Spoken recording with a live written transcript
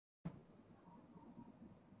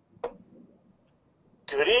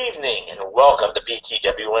Good evening and welcome to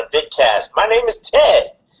BTWN VidCast. My name is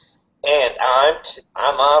Ted, and I'm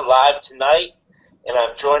on live tonight, and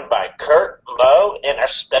I'm joined by Kurt, Mo, and our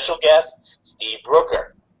special guest, Steve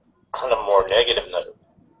Brooker. On a more negative note,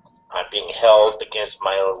 I'm being held against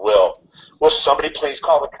my own will. Will somebody please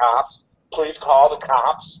call the cops? Please call the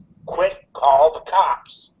cops. Quick, call the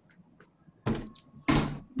cops.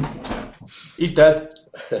 He's dead.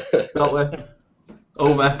 Got there.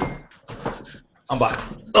 Over. I'm back.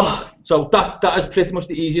 Oh, so that is pretty much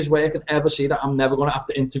the easiest way I can ever see that I'm never going to have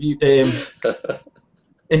to introduce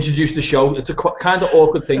the show. It's a kind of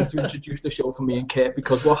awkward thing to introduce the show for me and Kurt,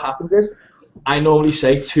 because what happens is I normally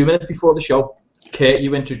say 2 minutes before the show, Kurt,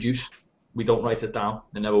 you introduce. We don't write it down.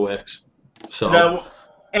 It never works. So no,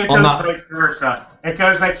 it goes vice versa. It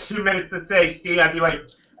goes like 2 minutes to say, Steve. I'd be like,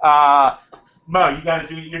 Mo,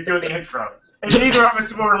 you're doing the intro. And neither of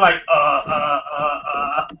us were like,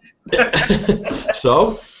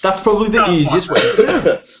 So, that's probably the easiest way to do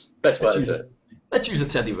it. Best way to do it. Let's use a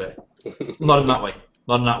teddy bear. Not in that way.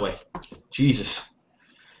 Not in that way. Jesus.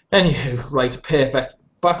 Anywho, right, perfect.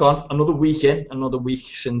 Back on. Another week in. Another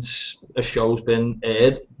week since a show's been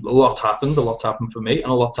aired. A lot's happened. A lot's happened for me.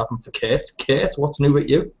 And a lot's happened for Kurt. Kurt, what's new with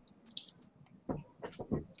you?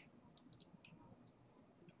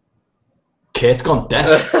 Kurt's gone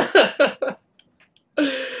deaf.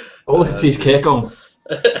 Oh, it's his Kurt going.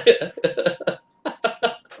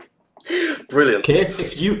 Brilliant. Kurt,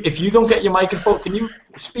 if you don't get your microphone, can you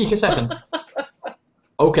speak a second?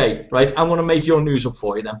 Okay, right. I'm gonna make your news up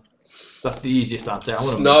for you then. That's the easiest answer.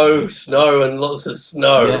 Snow, and lots of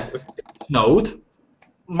snow. Yeah. Snowed.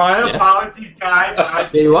 My apologies, guys. I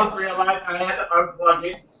didn't what? realize I had to unplug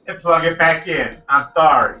it and plug it back in. I'm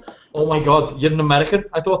sorry. Oh my God, you're an American.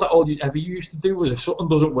 I thought that all you ever used to do was if something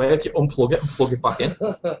doesn't work, you unplug it and plug it back in.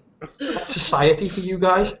 That's society for you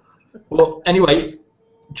guys. Well, anyway,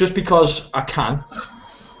 just because I can,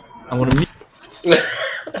 I'm gonna mute.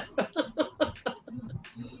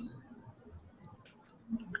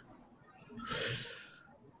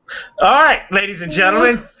 All right, ladies and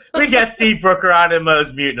gentlemen, we got Steve Brooker on, and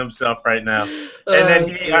Mo's muting himself right now. And then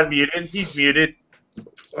he unmuted. He's muted.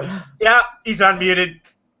 Yeah, he's unmuted.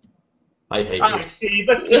 I hate All you. right, Steve,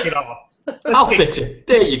 let's kick it off. I'll fix it.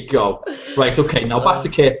 There you go. Right, okay, now back to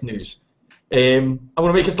Kurt's news. I'm going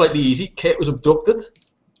to make it slightly easy. Kurt was abducted,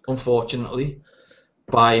 unfortunately,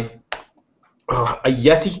 by a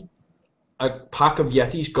Yeti. A pack of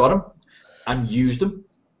Yetis got him and used him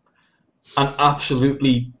and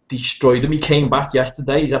absolutely destroyed him. He came back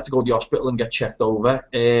yesterday. He's had to go to the hospital and get checked over.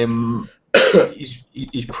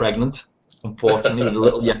 He's pregnant, unfortunately, with a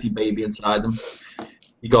little Yeti baby inside him.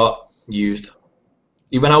 He got used.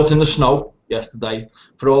 He went out in the snow yesterday.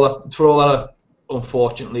 For all that,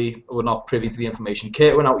 unfortunately, we're not privy to the information.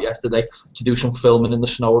 Kurt went out yesterday to do some filming in the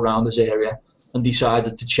snow around his area and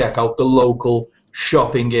decided to check out the local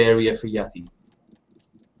shopping area for Yeti.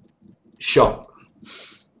 Shop.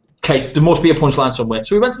 Okay, there must be a punchline somewhere.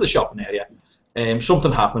 So we went to the shopping area.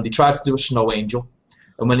 Something happened. He tried to do a snow angel,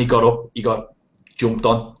 and when he got up, he got jumped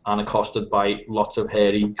on and accosted by lots of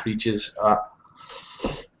hairy creatures.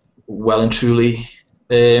 Well and truly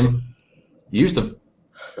used them.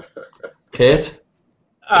 Kurt,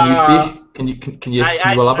 can you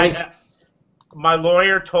elaborate? My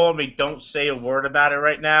lawyer told me don't say a word about it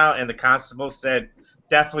right now, and the constable said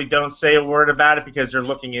definitely don't say a word about it because they're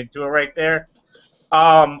looking into it right there.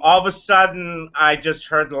 All of a sudden, I just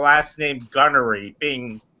heard the last name Gunnery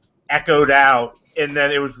being echoed out, and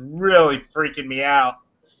then it was really freaking me out.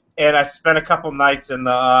 And I spent a couple nights in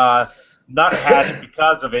the nuthatch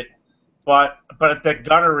because of it. But the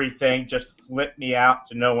Gunnery thing just flipped me out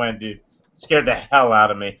to no end, dude. Scared the hell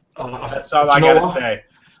out of me. That's all I gotta say.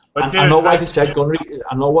 But dude, I know why they said Gunnery.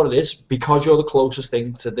 I know what it is. Because you're the closest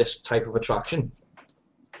thing to this type of attraction.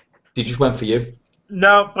 They just went for you.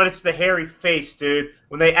 No, but it's the hairy face, dude.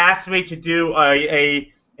 When they asked me to do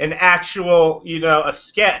an actual, a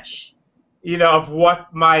sketch, of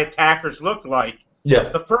what my attackers looked like. Yeah.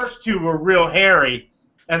 The first two were real hairy,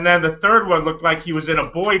 and then the third one looked like he was in a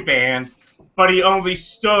boy band, but he only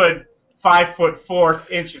stood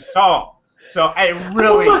 5'4" tall. So I didn't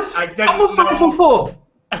know. I did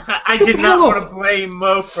not want to blame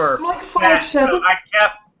Mo for that. So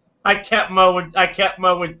I kept Mo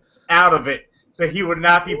out of it, so he would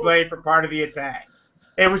not be blamed for part of the attack.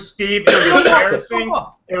 It was Steve. It was embarrassing.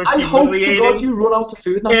 It was humiliating. I hope to God you run out of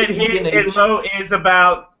food. And Mo is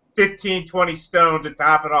about 15, 20 stone to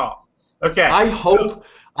top it off. Okay. I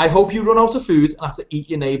hope you run out of food and have to eat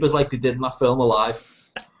your neighbours like they did in that film Alive.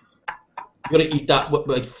 You're gonna eat that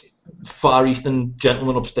like Far Eastern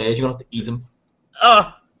gentleman upstairs. You're gonna have to eat him.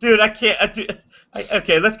 Oh, dude, I can't.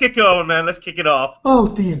 Okay, let's get going, man. Let's kick it off. Oh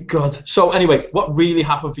dear God. So anyway, what really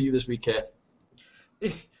happened for you this week, Kurt?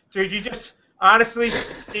 Dude, you just honestly,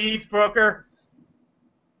 Steve Brooker.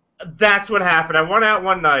 That's what happened. I went out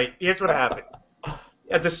one night. Here's what happened.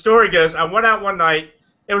 The story goes, I went out one night.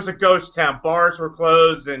 It was a ghost town. Bars were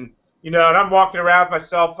closed, and and I'm walking around with my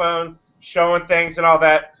cell phone, showing things and all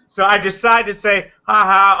that. So I decided to say,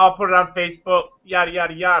 haha, I'll put it on Facebook, yada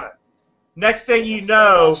yada yada. Next thing you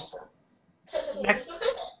know, next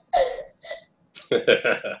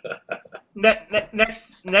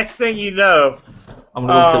thing you know, I'm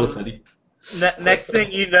gonna go kill a teddy. next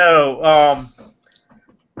thing you know,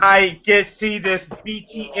 I see this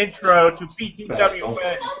BT intro to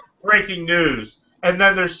BTWN breaking news, and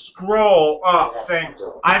then there's scroll up saying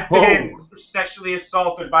I've been sexually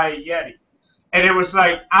assaulted by a Yeti, and it was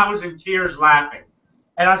like I was in tears laughing,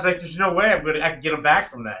 and I was like, "There's no way I can get him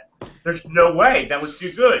back from that. There's no way. That was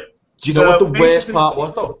too good." Do you know what the worst part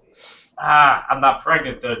was, though? I'm not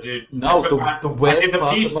pregnant though, dude. No, the worst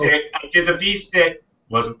part. I did the B stick.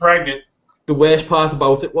 Wasn't pregnant. The worst part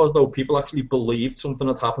about it was, though, people actually believed something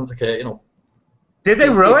had happened to Kurt, Did they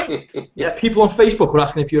really? Yeah, people on Facebook were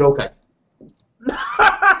asking if you're okay.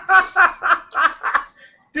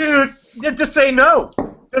 Dude, just say no.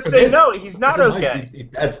 Just say no. He's not okay. He's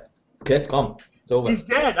dead. Kurt's gone. It's over. He's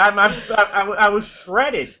dead. I was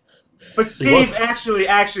shredded. But Steve, actually,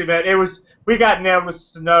 man, we got nailed with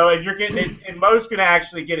snow, and you're getting it, and Mo's gonna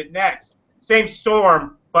actually get it next. Same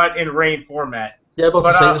storm, but in rain format. Yeah, but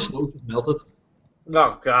to say the snow melted.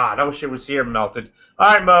 Oh God, I wish it was here melted.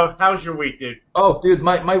 All right, Mo, how was your week, dude? Oh, dude,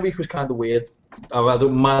 my week was kind of weird. I've had a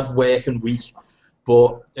mad working week,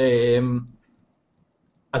 but I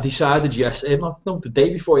decided the day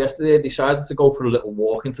before yesterday, I decided to go for a little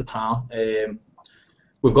walk into town.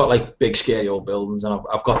 We've got like big, scary old buildings, and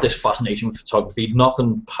I've got this fascination with photography.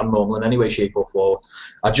 Nothing paranormal in any way, shape, or form.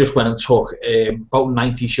 I just went and took about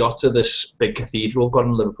 90 shots of this big cathedral got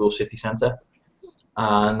in Liverpool city centre,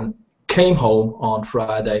 and came home on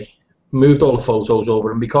Friday, moved all the photos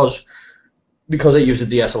over, and because I used a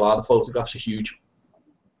DSLR, the photographs are huge.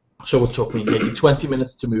 So it took me maybe 20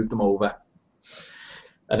 minutes to move them over,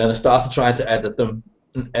 and then I started trying to edit them.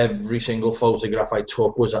 And every single photograph I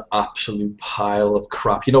took was an absolute pile of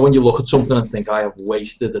crap. You know, when you look at something and think, I have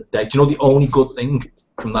wasted a day. Do you know the only good thing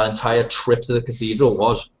from that entire trip to the cathedral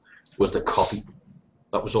was the coffee.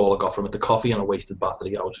 That was all I got from it. The coffee and a wasted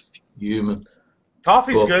battery. I was fuming.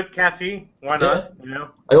 Coffee's good. Caffeine. Why not? Yeah.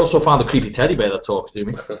 I also found a creepy teddy bear that talks to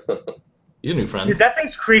me. He's a new friend. Dude, that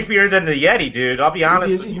thing's creepier than the Yeti, dude. I'll be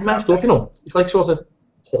honest with you. He's messed up, He's like sort of...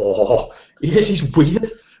 Oh, he's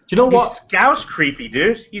weird. Do you know what? He's Scouse creepy,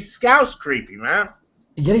 dude. He's Scouse creepy, man.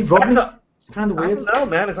 Yeah, he robbed me. It's kind of weird. I don't know,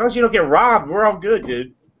 man. As long as you don't get robbed, we're all good,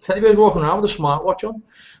 dude. Teddy bear's walking around with a smartwatch on.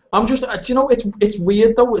 I'm just, it's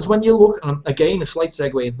weird though. It's when you look, and again, a slight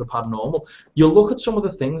segue into the paranormal. You look at some of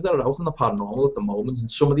the things that are out in the paranormal at the moment,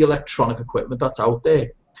 and some of the electronic equipment that's out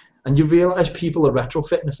there, and you realise people are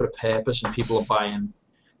retrofitting it for a purpose, and people are buying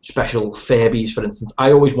special Furbies, for instance.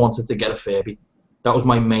 I always wanted to get a Furby. That was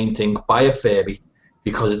my main thing. Buy a Furby.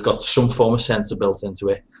 Because it's got some form of sensor built into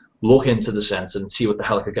it, look into the sensor and see what the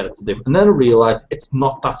hell I could get it to do. And then I realised it's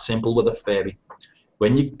not that simple with a Furby.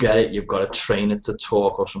 When you get it, you've got to train it to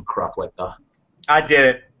talk or some crap like that. I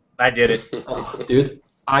did it. Oh, dude,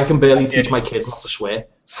 I can barely teach my kids not to swear.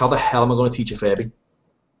 How the hell am I going to teach a Furby?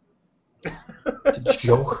 It's a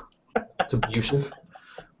joke. It's abusive.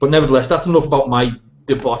 But nevertheless, that's enough about my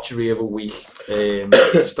debauchery of a week,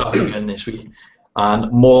 starting again this week.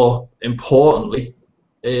 And more importantly,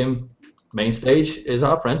 main stage is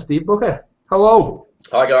our friend Steve Brooker. Hello.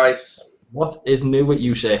 Hi guys. What is new with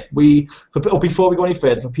you, sir? Before we go any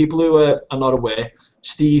further, for people who are not aware,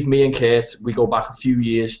 Steve, me and Kurt, we go back a few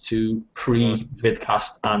years to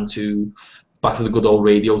pre-VidCast and back to the good old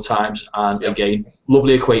radio times, and again,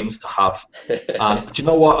 lovely acquaintance to have. And do you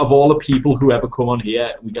know what? Of all the people who ever come on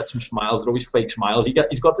here, we get some smiles. They're always fake smiles.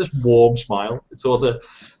 He's got this warm smile. It's sort of,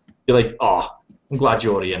 you're like, oh, I'm glad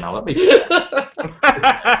you're here now. That makes sense.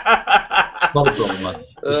 Not a problem,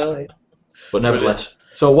 man. But nevertheless.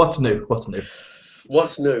 So what's new? What's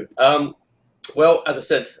new? Well, as I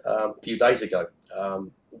said a few days ago,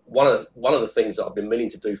 one of the things that I've been meaning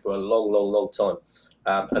to do for a long time,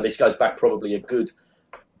 and this goes back probably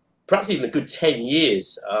perhaps even a good 10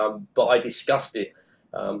 years, but I discussed it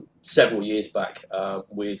several years back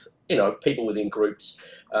with people within groups.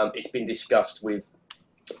 It's been discussed with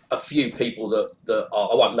a few people that are,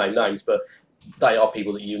 I won't name names, but they are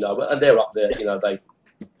people that and they're up there.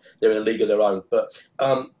 They're in a league of their own. But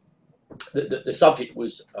the subject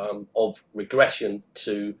was of regression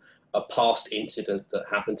to a past incident that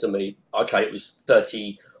happened to me. Okay, it was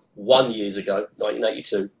 31 years ago,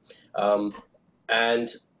 1982, and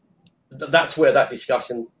that's where that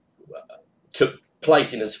discussion took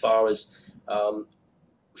place in as far as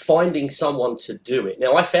finding someone to do it.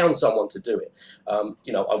 Now, I found someone to do it.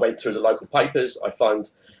 I went through the local papers. I found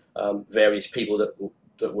various people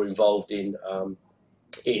that were involved in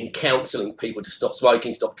counselling people to stop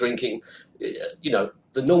smoking, stop drinking, the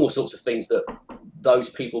normal sorts of things that those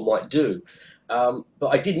people might do. But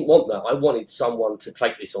I didn't want that. I wanted someone to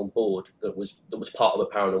take this on board that was part of a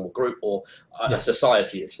paranormal group or a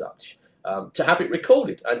society as such, to have it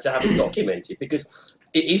recorded and to have it documented, because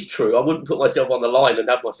it is true. I wouldn't put myself on the line and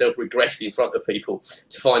have myself regressed in front of people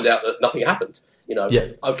to find out that nothing happened.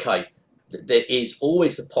 Okay, there is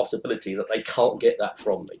always the possibility that they can't get that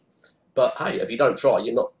from me. But hey, if you don't try,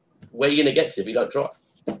 you're not. Where are you going to get to if you don't try?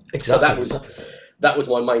 Exactly. So that was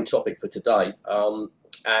my main topic for today.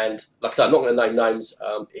 And like I said, I'm not going to name names.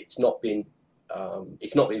 It's not been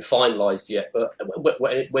finalised yet. But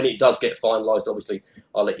when it does get finalised, obviously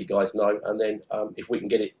I'll let you guys know. And then if we can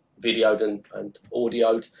get it videoed and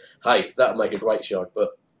audioed, hey, that'll make a great show.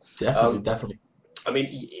 But definitely. I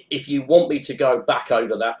mean, if you want me to go back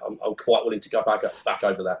over that, I'm quite willing to go back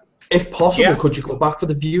over that. If possible, could you go back for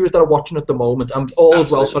the viewers that are watching at the moment, and all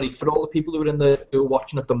as well, sorry, for all the people who are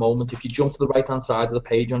watching at the moment, if you jump to the right-hand side of the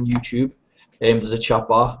page on YouTube, there's a chat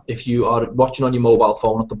bar. If you are watching on your mobile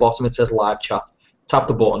phone, at the bottom it says live chat. Tap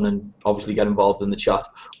the button and obviously get involved in the chat.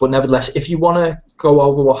 But nevertheless, if you want to go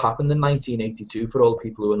over what happened in 1982 for all the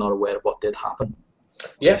people who are not aware of what did happen.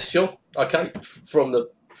 Yeah, sure. Okay, from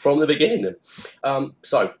the beginning then.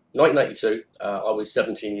 So, 1982, I was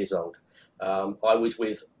 17 years old. I was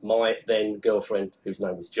with my then girlfriend, whose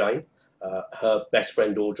name was Jane, her best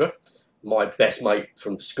friend Audra, my best mate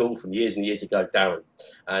from school from years and years ago, Darren,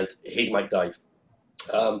 and his mate Dave.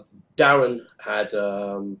 Darren had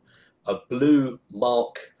a blue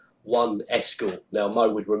Mark 1 Escort. Now, Mo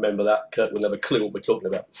would remember that. Kurt would have a clue what we're talking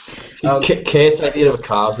about. Kate's idea of a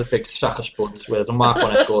car is a big stack of spuds, whereas a Mark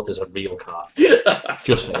 1 Escort is a real car.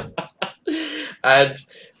 Just saying. And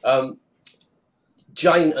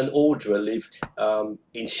Jane and Audra lived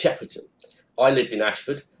in Shepperton. I lived in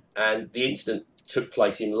Ashford, and the incident took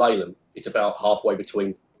place in Leyland. It's about halfway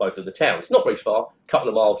between both of the towns. Not very far, a couple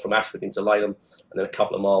of miles from Ashford into Leyland, and then a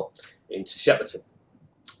couple of miles into Shepperton.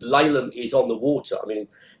 Leyland is on the water. I mean,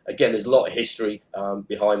 again, there's a lot of history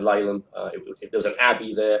behind Leyland. There was an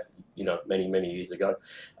abbey there, many, many years ago.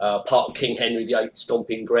 Part of King Henry VIII's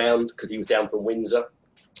stomping ground, because he was down from Windsor.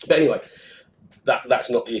 But anyway, that's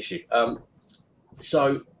not the issue.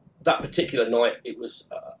 So that particular night, it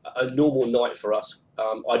was a normal night for us.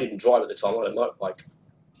 I didn't drive at the time, I had a motorbike.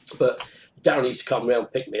 But Darren used to come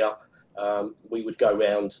round, pick me up. We would go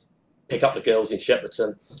round, pick up the girls in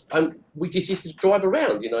Shepperton, and we just used to drive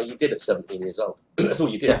around. You did at 17 years old. That's all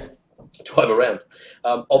you did, drive around.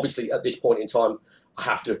 Obviously, at this point in time, I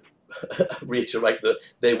have to reiterate that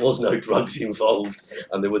there was no drugs involved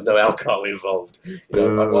and there was no alcohol involved. I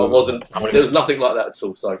wasn't. There was nothing like that at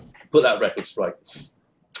all. So put that record straight.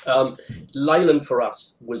 Leyland for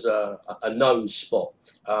us was a known spot.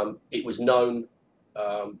 It was known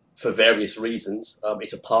for various reasons.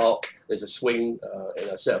 It's a park. There's a swing,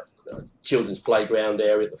 a set of children's playground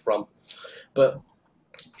area at the front. But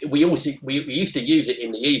we used to use it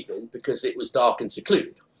in the evening because it was dark and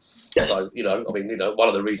secluded. Yes. So one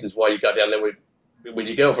of the reasons why you go down there with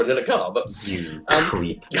your girlfriend in a car. But you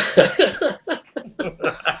creep.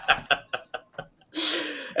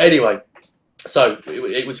 Anyway, so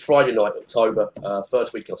it was Friday night, October,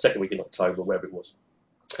 first week or second week in October, wherever it was,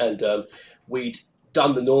 and we'd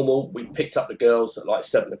done the normal. We picked up the girls at like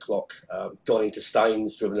 7 o'clock, gone into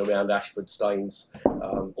Staines, driven around Ashford, Staines,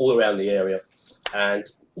 all around the area, and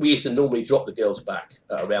we used to normally drop the girls back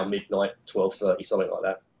at around midnight, 12:30, something like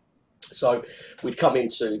that. So we'd come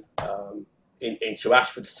into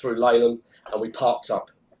Ashford through Leyland, and we parked up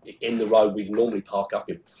in the road we'd normally park up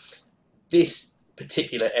in. This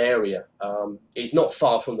particular area is not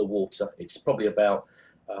far from the water. It's probably about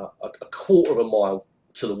a quarter of a mile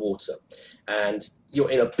to the water, and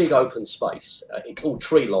you're in a big open space. It's all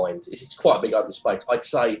tree lined. It's quite a big open space. I'd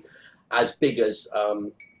say as big as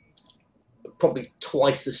probably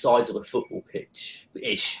twice the size of a football pitch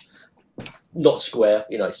ish. Not square,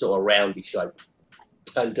 sort of roundy shape.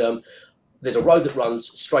 And there's a road that runs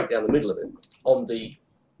straight down the middle of it. On the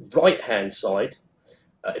right-hand side,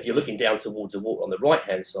 if you're looking down towards the water, on the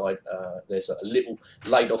right-hand side, there's a little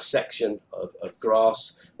laid-off section of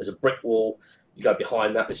grass. There's a brick wall. You go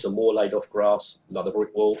behind that, there's some more laid-off grass, another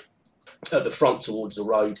brick wall. At the front towards the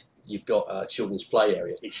road, you've got a children's play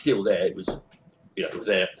area. It's still there. It was you know, it was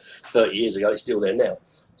there 30 years ago. It's still there now,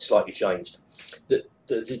 slightly changed.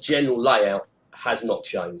 The general layout has not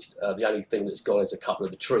changed. The only thing that's gone is a couple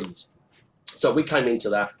of the trees. So we came into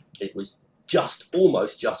that. It was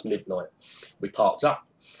almost just midnight. We parked up,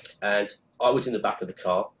 and I was in the back of the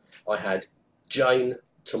car. I had Jane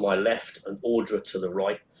to my left and Audra to the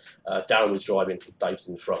right. Darren was driving, Dave's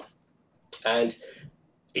in the front. And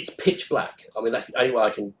it's pitch black. I mean, that's the only way I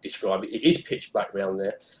can describe it. It is pitch black around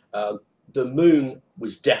there. The moon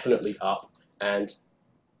was definitely up, and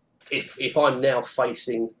if I'm now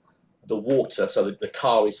facing the water, so that the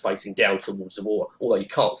car is facing down towards the water, although you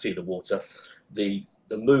can't see the water, the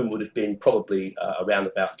moon would have been probably around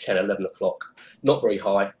about 10, 11 o'clock. Not very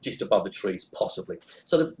high, just above the trees, possibly.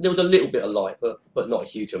 So there was a little bit of light, but not a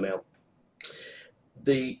huge amount.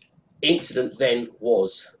 The incident then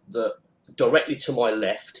was that directly to my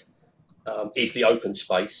left is the open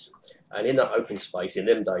space. And in that open space, in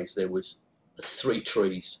them days, there was 3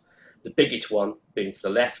 trees. The biggest one being to the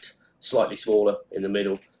left, slightly smaller in the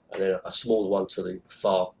middle, and then a smaller one to the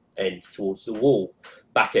far end towards the wall,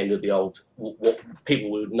 back end of the old, what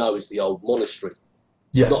people would know as the old monastery.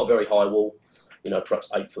 Yeah. Not a very high wall, you know,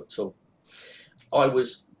 perhaps 8 foot tall. I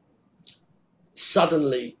was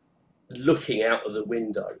suddenly looking out of the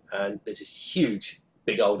window, and there's this huge,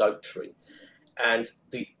 big old oak tree. And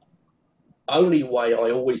the only way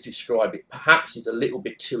I always describe it, perhaps is a little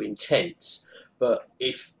bit too intense, but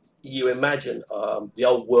if you imagine the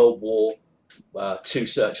old World War II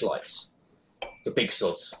searchlights, the big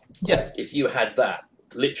sods. Yeah. If you had that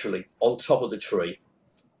literally on top of the tree,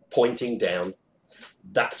 pointing down,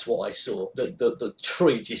 that's what I saw. The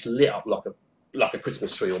tree just lit up like a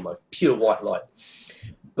Christmas tree almost, pure white light.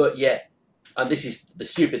 But yet, and this is the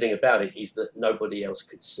stupid thing about it, is that nobody else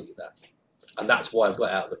could see that. And that's why I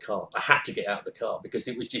got out of the car. I had to get out of the car because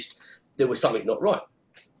it was just, there was something not right.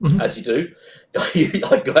 Mm-hmm. As you do,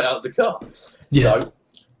 I got out of the car. Yeah.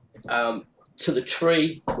 So, to the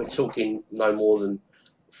tree, we're talking no more than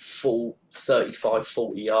 35,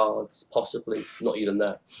 40 yards, possibly, not even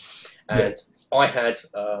that. And yeah. I had,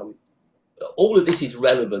 all of this is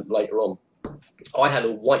relevant later on. I had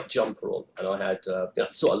a white jumper on, and I had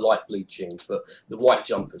sort of light blue jeans, but the white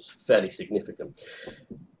jumper's fairly significant.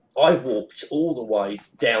 I walked all the way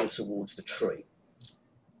down towards the tree.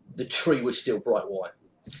 The tree was still bright white.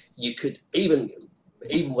 You could, even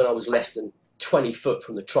when I was less than 20 foot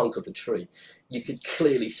from the trunk of the tree, you could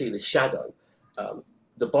clearly see the shadow,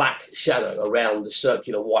 the black shadow around the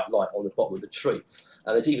circular white light on the bottom of the tree.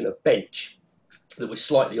 And there's even a bench that was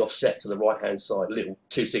slightly offset to the right-hand side, a little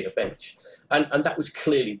 2-seater bench. And that was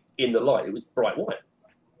clearly in the light. It was bright white.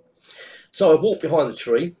 So I walked behind the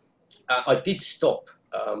tree. I did stop.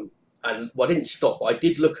 And well, I didn't stop, but I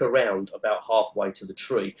did look around about halfway to the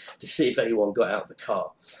tree to see if anyone got out of the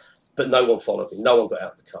car. But no one followed me. No one got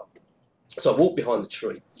out of the car. So I walked behind the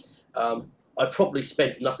tree. I probably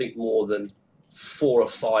spent nothing more than 4 or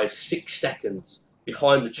 5, 6 seconds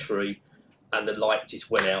behind the tree, and the light just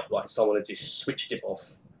went out like someone had just switched it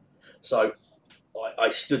off. So I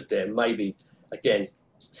stood there maybe, again,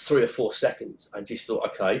 3 or 4 seconds and just thought,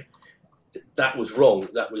 okay, that was wrong.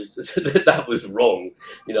 That was that was wrong.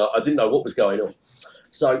 You know, I didn't know what was going on.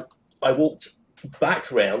 So I walked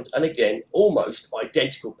back round, and again, almost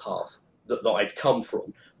identical path that I'd come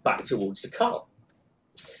from, back towards the car.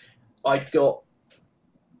 I'd got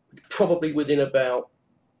probably within about,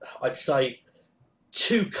 I'd say,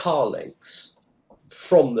 2 car lengths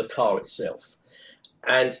from the car itself.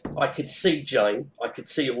 And I could see Jane, I could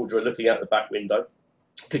see Audra looking out the back window,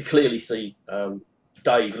 could clearly see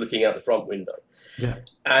Dave looking out the front window. Yeah.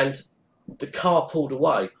 And the car pulled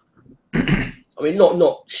away. I mean,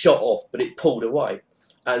 not shot off, but it pulled away.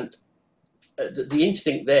 And the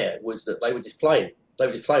instinct there was that they were just playing. They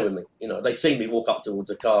were just playing with me. You know, they seen me walk up towards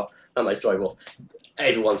the car and they drove off.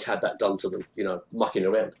 Everyone's had that done to them, you know, mucking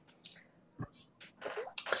around.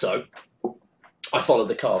 So I followed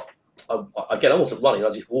the car. Again, I wasn't running, I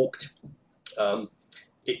just walked.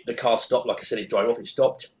 The car stopped, like I said, it drove off, it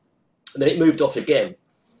stopped. And then it moved off again.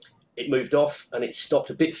 It moved off and it stopped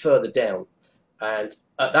a bit further down. And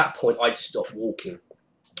at that point, I'd stopped walking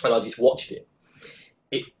and I just watched it.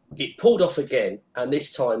 It pulled off again, and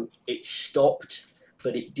this time it stopped,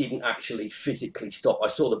 but it didn't actually physically stop. I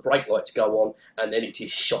saw the brake lights go on and then it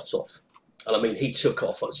just shot off. And I mean, he took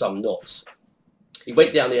off at some knots. He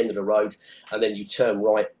went down the end of the road, and then you turn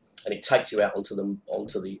right and it takes you out onto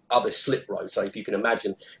the other slip road. So if you can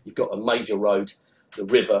imagine, you've got a major road, the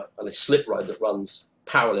river, and a slip road that runs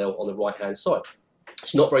parallel on the right-hand side.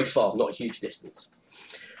 It's not very far, not a huge distance.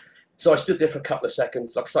 So I stood there for a couple of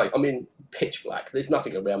seconds. Like I say, I'm in pitch black. There's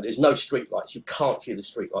nothing around. There's no street lights. You can't see the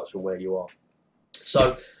street lights from where you are.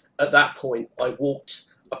 So at that point, I walked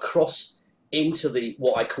across into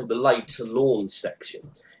what I call the laid to lawn section.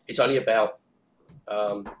 It's only about,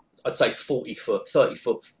 I'd say 40 foot, 30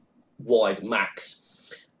 foot wide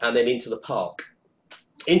max, and then into the park.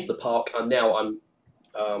 Into the park, and now I'm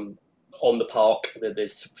on the park.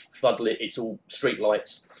 There's floodlit, it's all street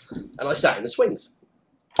lights, and I sat in the swings.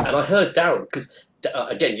 And I heard Darren, because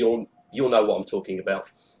again, you'll know what I'm talking about,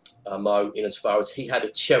 Mo, in as far as he had a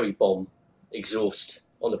cherry bomb exhaust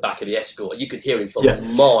on the back of the Escort. You could hear him for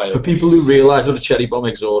miles. For people who realise what a cherry bomb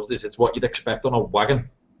exhaust is, it's what you'd expect on a wagon,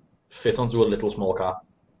 fit onto a little small car.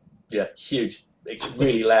 Yeah, huge. It's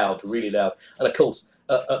really loud, really loud. And of course,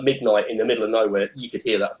 at midnight in the middle of nowhere, you could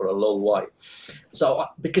hear that for a long way. So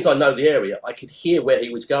because I know the area, I could hear where he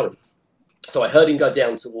was going. So I heard him go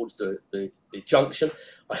down towards the junction.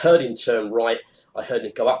 I heard him turn right. I heard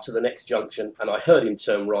him go up to the next junction, and I heard him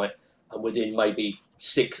turn right. And within maybe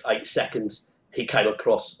 6-8 seconds, he came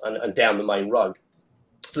across and down the main road.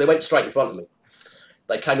 So they went straight in front of me.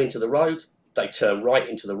 They came into the road. They turned right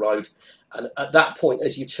into the road. And at that point,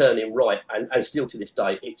 as you turn in right, and still to this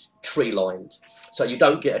day, it's tree lined. So you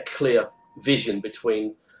don't get a clear vision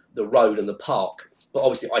between the road and the park. But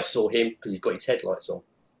obviously I saw him because he's got his headlights on.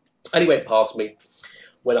 And he went past me,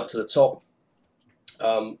 went up to the top,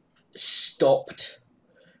 stopped,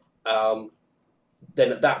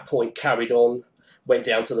 then at that point carried on, went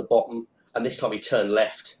down to the bottom, and this time he turned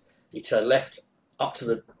left. He turned left up to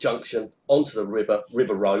the junction, onto the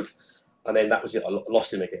river road, and then that was it. I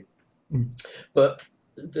lost him again. But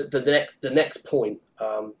the next point,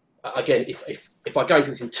 again, if I go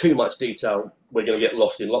into this in too much detail, we're going to get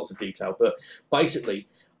lost in lots of detail. But basically,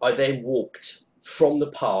 I then walked from the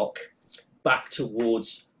park back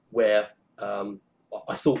towards where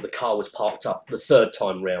I thought the car was parked up the third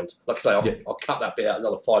time round. Like I say, I'll cut that bit out,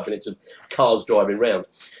 another 5 minutes of cars driving round.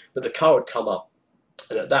 But the car had come up,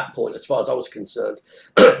 and at that point, as far as I was concerned,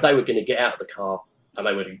 they were going to get out of the car and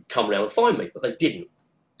they were going to come round and find me, but they didn't.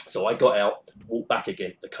 So I got out, walked back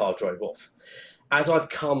again, the car drove off. As I've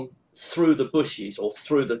come through the bushes or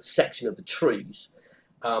through the section of the trees,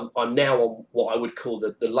 I'm now on what I would call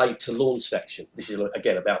the laid to lawn section. This is,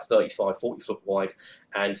 again, about 35, 40 foot wide,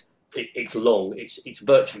 and it's long. It's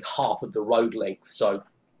virtually half of the road length. So,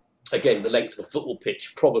 again, the length of a football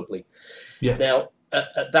pitch, probably. Yeah. Now,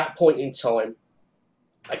 at that point in time,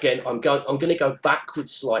 again, I'm going to go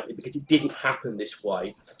backwards slightly because it didn't happen this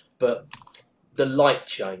way, but the light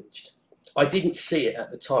changed. I didn't see it at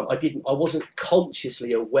the time. I wasn't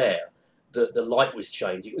consciously aware that the light was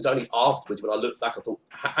changing. It was only afterwards when I looked back, I thought,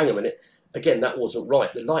 hang on a minute, again, that wasn't right.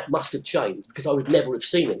 The light must have changed because I would never have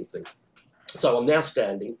seen anything. So I'm now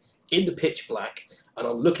standing in the pitch black and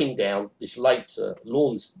I'm looking down this late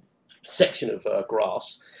lawn section of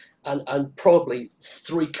grass, and probably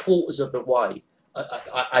 3/4 of the way,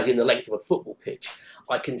 as in the length of a football pitch,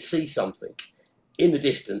 I can see something in the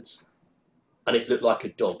distance, and it looked like a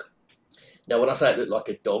dog. Now, when I say it looked like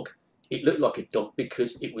a dog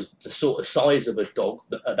because it was the sort of size of a dog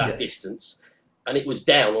at that distance, and it was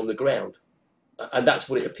down on the ground, and that's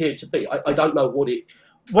what it appeared to be. I don't know what it.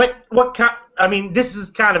 What kind? I mean, this is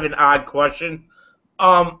kind of an odd question,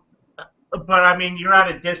 but I mean, you're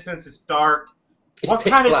at a distance. It's dark. It's what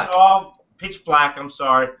pitch kind black. of dog? Pitch black. I'm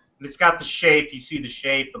sorry. And it's got the shape. You see the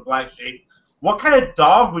shape, the black shape. What kind of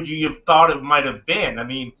dog would you have thought it might have been? I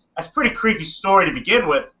mean, that's a pretty creepy story to begin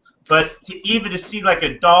with. But to see like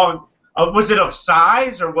a dog, was it of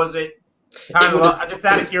size or was it kind of just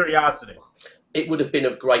out of curiosity? It would have been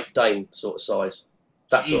of Great Dane sort of size,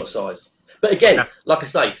 that sort of size. But again, like I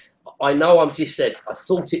say, I know I've just said I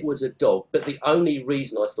thought it was a dog, but the only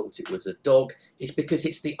reason I thought it was a dog is because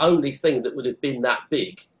it's the only thing that would have been that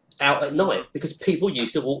big out at night, because people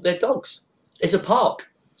used to walk their dogs. It's a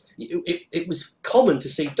park. It was common to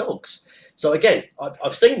see dogs. So again,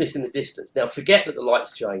 I've seen this in the distance. Now, forget that the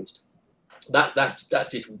lights changed. That's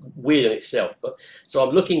just weird in itself. But so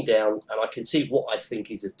I'm looking down and I can see what I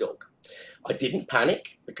think is a dog. I didn't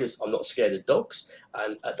panic because I'm not scared of dogs.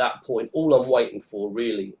 And at that point, all I'm waiting for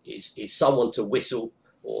really is someone to whistle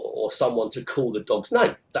or someone to call the dog's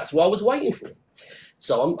name. That's what I was waiting for.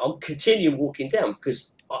 So I'm continuing walking down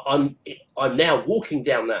because I'm now walking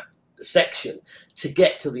down that section to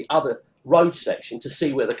get to the other road section to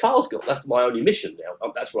see where the car's gone. That's my only mission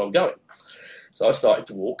now. That's where I'm going. So I started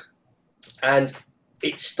to walk, and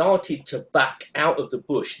it started to back out of the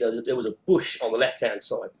bush. There was a bush on the left-hand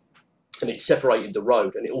side, and it separated the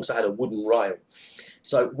road, and it also had a wooden rail.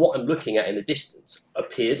 So what I'm looking at in the distance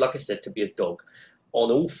appeared, like I said, to be a dog on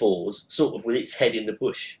all fours, sort of with its head in the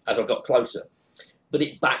bush as I got closer. But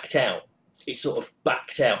it backed out. It sort of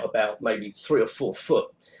backed out about maybe 3 or 4 foot.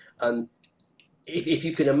 And if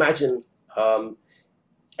you can imagine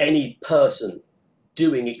any person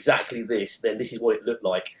doing exactly this, then this is what it looked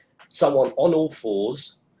like. Someone on all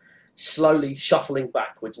fours, slowly shuffling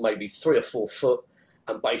backwards, maybe 3 or 4 foot,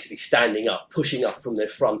 and basically standing up, pushing up from their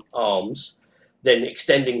front arms, then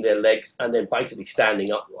extending their legs, and then basically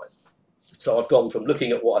standing upright. So I've gone from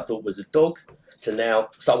looking at what I thought was a dog to now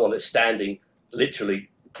someone that's standing literally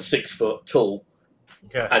 6 foot tall,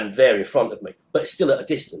 Okay. and there in front of me, but still at a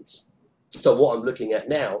distance. So what I'm looking at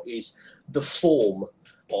now is the form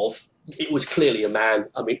of, it was clearly a man.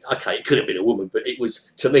 I mean, okay, it could have been a woman, but it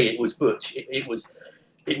was, to me, it was butch. It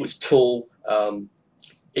was tall.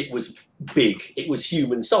 It was big. It was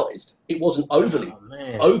human sized. It wasn't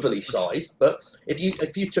overly sized, but if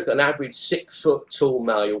you took an average 6 foot tall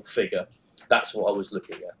male figure, that's what I was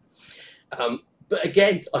looking at. But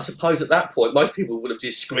again, I suppose at that point, most people would have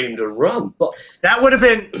just screamed and run. But that would have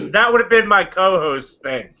been my co-host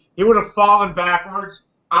thing. He would have fallen backwards.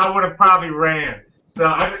 I would have probably ran. So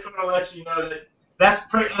I just want to let you know that that's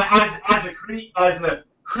pretty, as a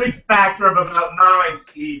creep factor of about 9,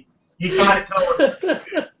 Steve. You got it going.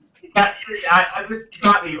 You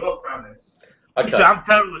got me hooked on this. okay, So I'm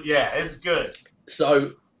totally, yeah, it's good.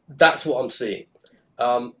 so that's what I'm seeing.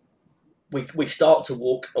 We start to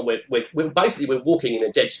walk, and we're basically walking in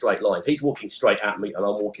a dead straight line. He's walking straight at me, and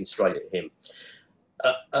I'm walking straight at him.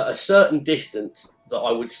 At a certain distance that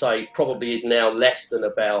I would say probably is now less than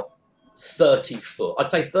about 30 foot. I'd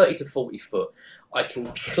say 30 to 40 foot. I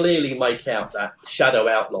can clearly make out that shadow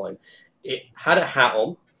outline. It had a hat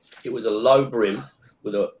on. It was a low brim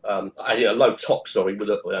with a low top, sorry, with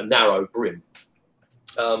a narrow brim.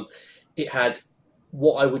 It had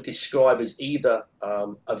what I would describe as either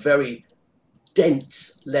a very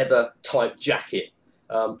dense leather type jacket,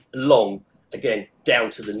 long, again, down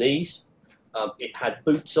to the knees. It had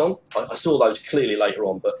boots on. I saw those clearly later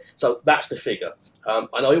on, but so that's the figure. And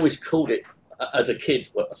I always called it, as a kid,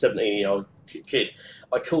 a 17-year-old kid,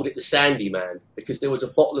 I called it the Sandy Man, because there was a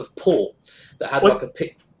bottle of port that had like a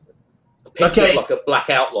picture of like a black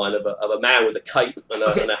outline of a man with a cape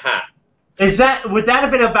and a hat. Would that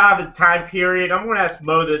have been about the time period? I'm going to ask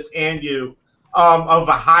Mo this and you, of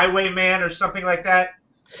a highwayman or something like that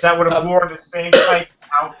would have worn the same type of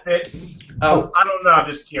outfit? I don't know. I'm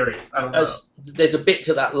just curious. I don't know. There's a bit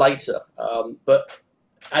to that later, but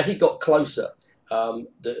as he got closer,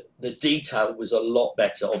 the detail was a lot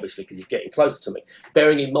better, obviously, because he's getting closer to me.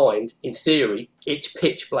 Bearing in mind, in theory, it's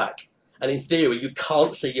pitch black, and in theory, you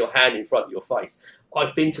can't see your hand in front of your face.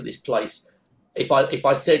 I've been to this place. If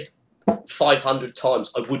I said 500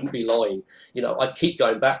 times, I wouldn't be lying. You know, I keep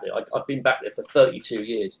going back there. I've been back there for 32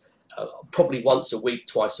 years, probably once a week,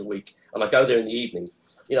 twice a week, and I go there in the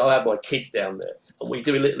evenings. You know, I have my kids down there, and we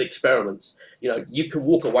do little experiments. You know, you can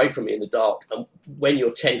walk away from me in the dark, and when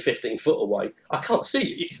you're 10, 15 foot away, I can't see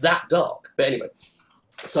you. It's that dark. But anyway,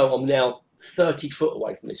 so I'm now 30 foot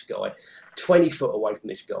away from this guy, 20 foot away from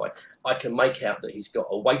this guy. I can make out that he's got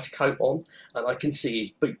a waistcoat on, and I can see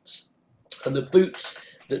his boots. And the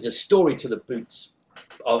boots, there's a story to the boots.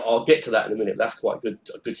 I'll get to that in a minute. That's quite a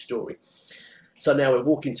good story. So now we're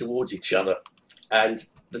walking towards each other, and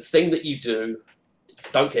the thing that you do,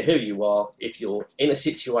 don't care who you are, if you're in a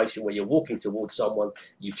situation where you're walking towards someone,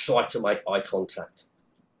 you try to make eye contact.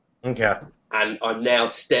 Okay. And I'm now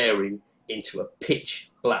staring into a pitch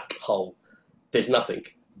black hole. There's nothing.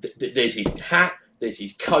 There's his hat, there's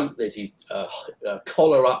his coat, there's his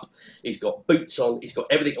collar up, he's got boots on, he's got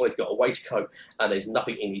everything on, he's got a waistcoat, and there's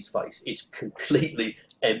nothing in his face. It's completely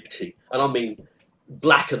empty. And I mean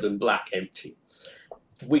blacker than black empty.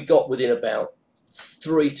 We got within about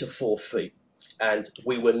 3 to 4 feet, and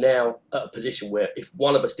we were now at a position where if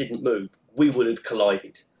one of us didn't move, we would have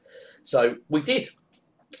collided. So we did.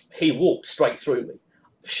 He walked straight through me,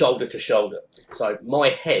 shoulder to shoulder. So my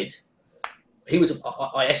head, he was,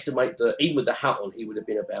 I estimate that even with the hat on, he would have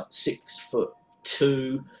been about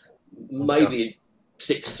 6'2", maybe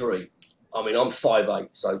 6'3". I mean, I'm 5'8",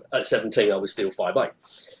 so at 17 I was still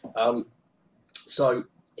 5'8". So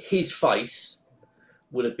his face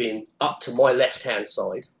would have been up to my left-hand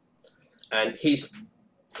side, and his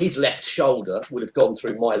left shoulder would have gone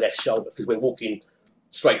through my left shoulder, because we're walking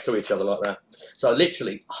straight through each other like that. So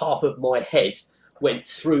literally half of my head went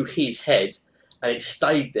through his head, and it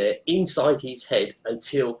stayed there inside his head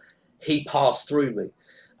until he passed through me.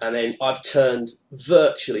 And then I've turned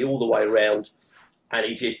virtually all the way around, and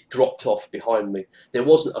he just dropped off behind me. There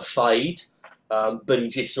wasn't a fade, but he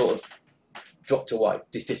just sort of dropped away,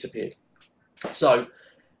 just disappeared. So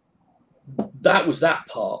that was that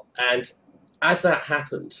part. And as that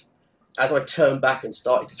happened, as I turned back and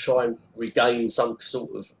started to try and regain some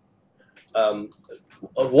sort of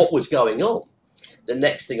what was going on, the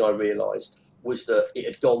next thing I realised was that it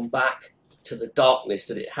had gone back to the darkness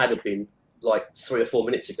that it had been like 3 or 4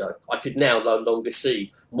 minutes ago. I could now no longer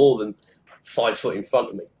see more than 5 foot in front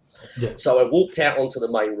of me. Yeah. So I walked out onto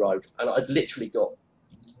the main road, and I'd literally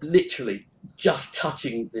just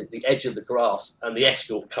touching the edge of the grass, and the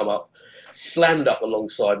escort come up, slammed up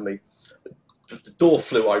alongside me. The door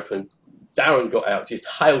flew open. Darren got out, just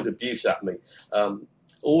hailed abuse at me.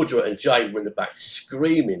 Audra and Jane were in the back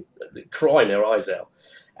screaming, crying their eyes out.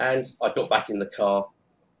 And I got back in the car,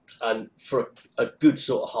 and for a good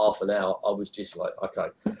sort of half an hour, I was just like, okay,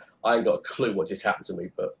 I ain't got a clue what just happened to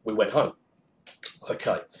me, but we went home.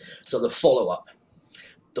 Okay, so the follow-up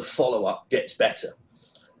gets better.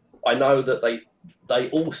 I know that they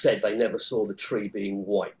all said they never saw the tree being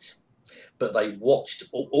white, but they watched,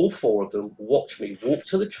 all 4 of them watched me walk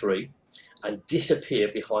to the tree and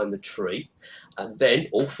disappear behind the tree, and then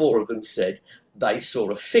all 4 of them said they saw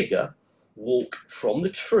a figure walk from the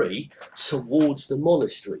tree towards the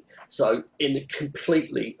monastery. So in a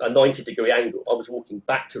completely a 90-degree angle, I was walking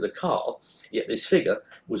back to the car, yet this figure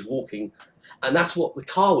was walking, and that's what the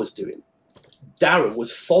car was doing. Darren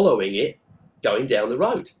was following it going down the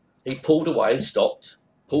road. He pulled away and stopped,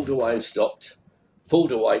 pulled away and stopped,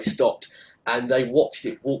 pulled away, stopped, and they watched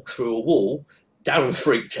it walk through a wall. Darren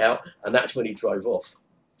freaked out, and that's when he drove off.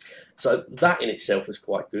 So that in itself was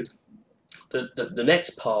quite good. The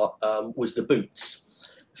next part was the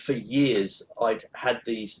boots. For years, I'd had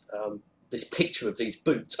these this picture of these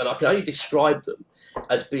boots, and I could only describe them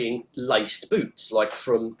as being laced boots, like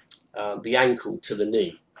from the ankle to the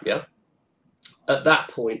knee. Yeah. At that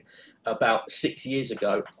point, about 6 years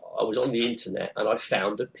ago, I was on the internet and I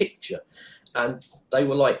found a picture, and they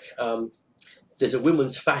were like, there's a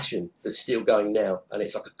women's fashion that's still going now, and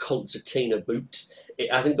it's like a concertina boot.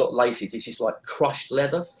 It hasn't got laces; it's just like crushed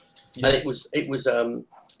leather. Yeah. And it was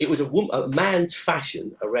a man's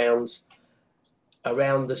fashion around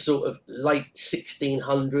the sort of late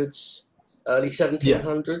 1600s, early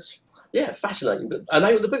 1700s. Yeah, fascinating. And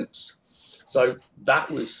they were the boots. So that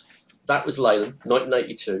was Leyland,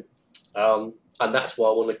 1982, and that's why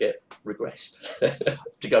I want to get regressed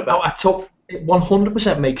to go back. Oh, I thought it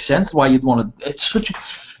 100% makes sense why you'd want to. It's such a.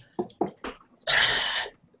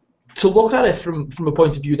 To look at it from a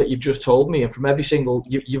point of view that you've just told me, and from every single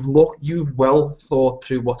you've well thought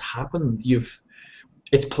through what's happened.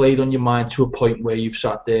 It's played on your mind to a point where you've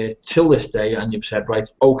sat there till this day and you've said, right,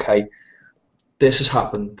 okay, this has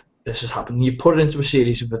happened. This has happened. And you put it into a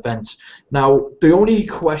series of events. Now, the only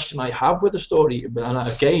question I have with the story, and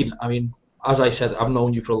again, I mean, as I said, I've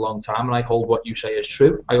known you for a long time, and I hold what you say is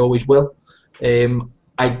true. I always will.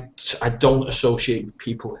 I don't associate with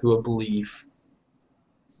people who I believe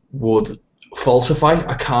would falsify.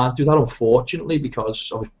 I can't do that, unfortunately,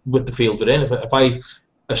 because with the field we're in. If I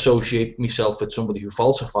associate myself with somebody who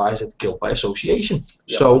falsifies, it's guilt by association.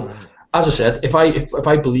 Yep. So, as I said, if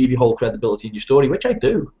I believe you hold credibility in your story, which I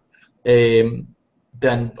do, then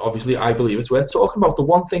obviously I believe it's worth talking about. The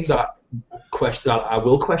one thing that I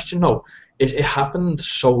will question, though, is it happened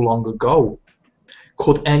so long ago.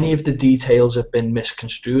 Could any of the details have been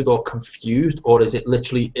misconstrued or confused, or is it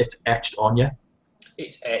literally it's etched on you?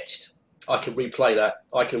 It's etched. I can replay that.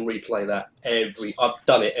 I've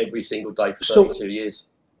done it every single day for 32 years.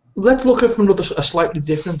 Let's look at it from a slightly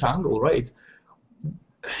different angle, right?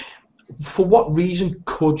 For what reason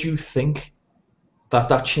could you think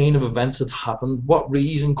that chain of events had happened? What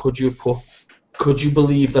reason could you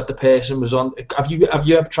believe that the person was on? Have you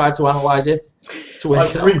ever tried to analyse it?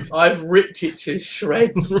 I've ripped it to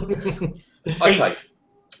shreds. Okay.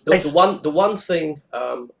 The one thing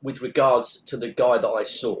with regards to the guy that I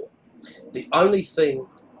saw, the only thing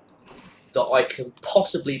that I can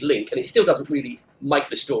possibly link, and it still doesn't really make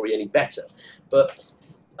the story any better, but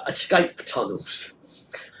escape tunnels.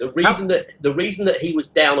 The reason that he was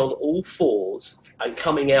down on all fours and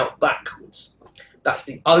coming out backwards, that's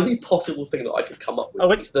the only possible thing that I could come up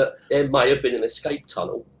with, is that there may have been an escape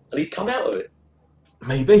tunnel and he'd come out of it.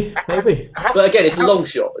 Maybe. But again, it's a long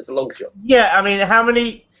shot. Yeah, I mean,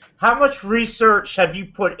 how much research have you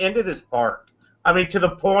put into this park? I mean, to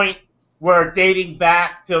the point where dating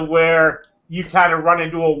back to where you kind of run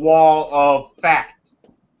into a wall of fact.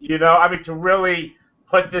 You know, I mean, to really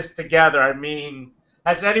put this together, I mean,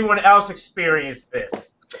 has anyone else experienced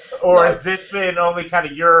this? Or has this been only kind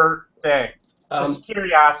of your thing? Just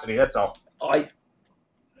curiosity, that's all. I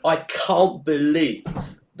can't believe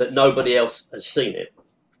that nobody else has seen it.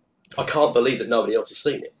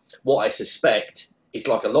 What I suspect is,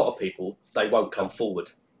 like a lot of people, they won't come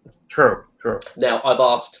forward. True. Now,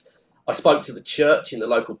 I spoke to the church in the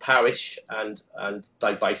local parish, and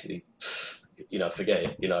they basically,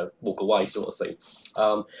 forget it, walk away sort of thing.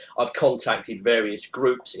 I've contacted various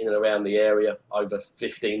groups in and around the area over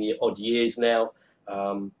 15-odd years now.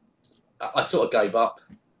 I sort of gave up.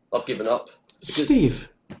 I've given up. Because... Steve,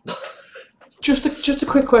 just a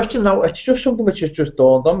quick question now. It's just something which has just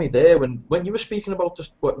dawned on me there. When you were speaking about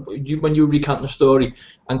this, when you were recanting the story,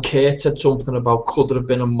 and Kate said something about could there have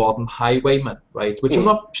been a modern highwayman, right? Which I'm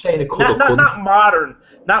not saying it could or couldn't. Not modern,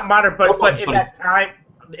 but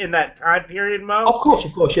in that time period, Mo. Of course,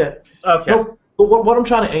 yeah. Okay. No, but what I'm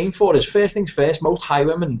trying to aim for is, first things first, most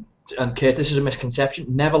highwaymen, and Kate, this is a misconception,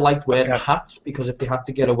 never liked wearing hats, because if they had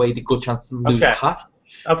to get away, the good chance to lose the hat.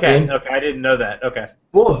 Okay, I didn't know that. Okay.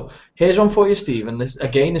 But here's one for you, Steve, and this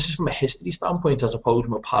is from a history standpoint as opposed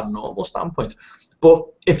from a paranormal standpoint. But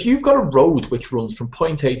if you've got a road which runs from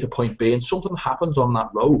point A to point B and something happens on that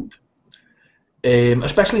road,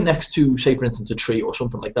 especially next to, say, for instance, a tree or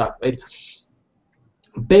something like that, right?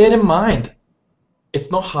 Bear in mind,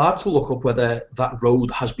 it's not hard to look up whether that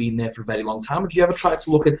road has been there for a very long time. Have you ever tried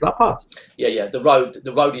to look into that part? Yeah. The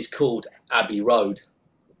road is called Abbey Road.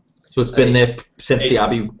 So it's been there since the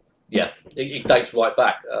Abbey. Yeah, it dates right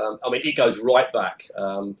back. It goes right back.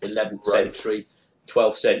 11th century,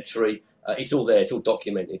 12th century. It's all there. It's all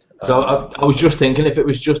documented. So I was just thinking, if it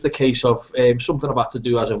was just a case of something I've had to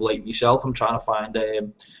do as of late myself, I'm trying to find a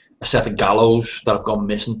set of gallows that have gone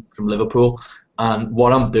missing from Liverpool. And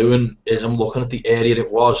what I'm doing is I'm looking at the area it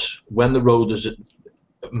was when the road was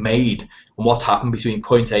made and what's happened between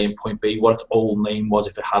point A and point B, what its old name was,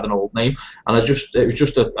 if it had an old name. And it was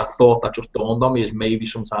just a thought that just dawned on me, is maybe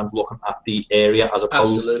sometimes looking at the area as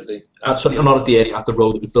opposed Absolutely. Not at the area, at the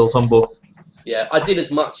road it was built on. But yeah, I did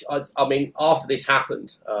as much. After this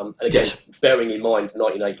happened, and again, bearing in mind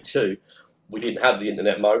 1982, we didn't have the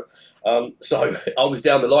internet, Mo. So I was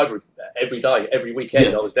down the library every day, every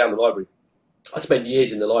weekend. I was down the library. I spent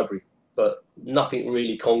years in the library, but nothing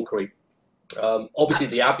really concrete. Obviously,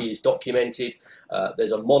 the Abbey is documented.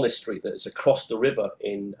 There's a monastery that's across the river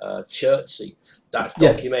in Chertsey. That's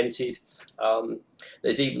documented.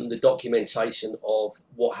 There's even the documentation of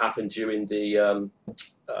what happened during the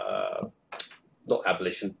not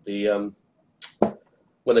abolition,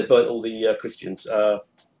 when they burnt all the Christians. The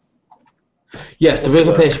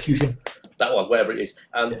river persecution. That one, wherever it is,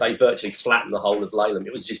 and they virtually flattened the whole of Laleham.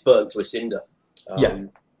 It was just burnt to a cinder.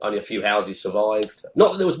 Only a few houses survived.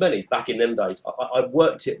 Not that there was many back in them days. I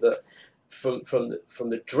worked it that from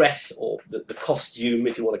the dress or the costume,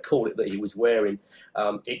 if you want to call it, that he was wearing,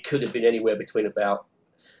 it could have been anywhere between sort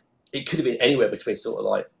of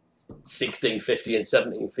like 1650 and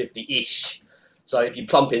 1750-ish. So if you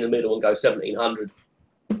plump in the middle and go 1700,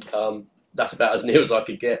 that's about as near as I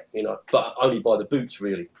could get, but only by the boots,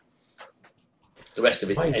 really. The rest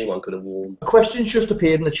of it, anyone could have worn. A question's just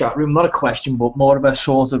appeared in the chat room. Not a question, but more of a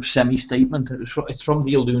sort of semi-statement. It's from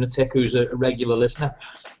the Lunatic, who's a regular listener.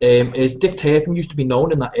 Is Dick Turpin used to be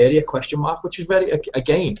known in that area? ? Which is very,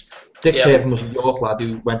 again, Dick Turpin was a York lad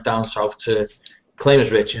who went down south to claim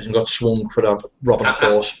his riches and got swung for robbing a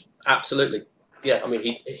horse. Absolutely. Yeah,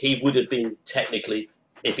 he would have been technically,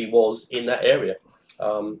 if he was in that area.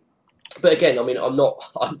 But again, I would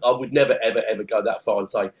never, ever go that far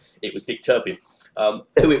and say it was Dick Turpin.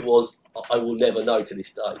 Who it was, I will never know to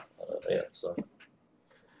this day. So.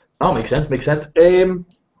 Oh, makes sense.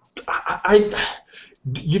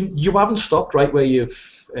 You haven't stopped right where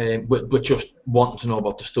you've with just wanting to know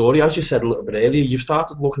about the story. As you said a little bit earlier, you've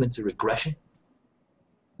started looking into regression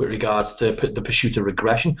with regards to the pursuit of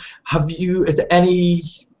regression. Is there any?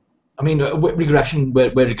 With regression,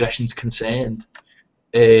 where regression's concerned.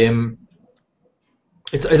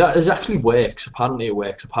 It actually works. Apparently it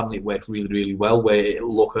works. Apparently it works really, really well, where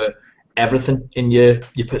it'll look at everything in your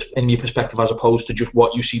perspective as opposed to just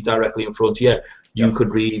what you see directly in front of you. You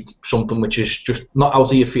could read something which is just not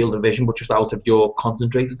out of your field of vision, but just out of your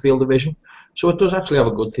concentrated field of vision. So it does actually have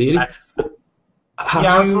a good theory. Go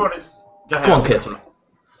on, Kate.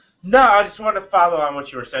 No, I just wanted to follow on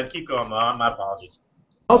what you were saying. Keep going, Mom. My apologies.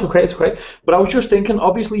 Oh, it's okay. But I was just thinking,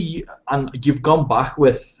 obviously, and you've gone back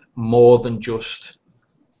with more than just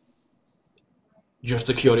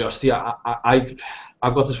the curiosity. I've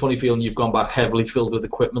got this funny feeling you've gone back heavily filled with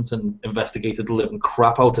equipment and investigated the living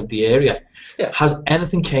crap out of the area. Yeah. Has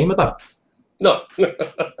anything came of that? No.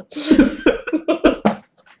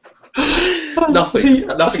 Nothing.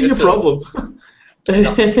 I see your problem.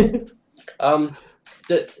 Nothing.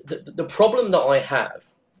 The problem that I have,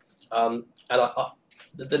 and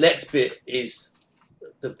the next bit is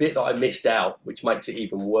the bit that I missed out, which makes it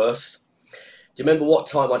even worse. Do you remember what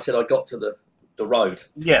time I said I got to the road?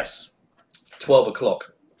 Yes. 12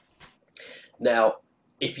 o'clock. Now,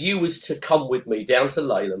 if you was to come with me down to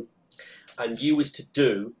Laleham and you was to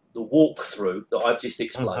do the walkthrough that I've just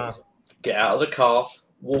explained, get out of the car,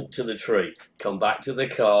 walk to the tree, come back to the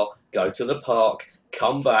car, go to the park,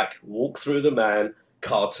 come back, walk through the man,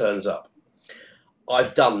 car turns up.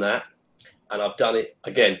 I've done that, and I've done it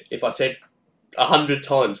again. If I said 100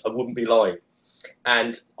 times, I wouldn't be lying.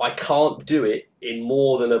 And I can't do it in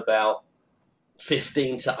more than about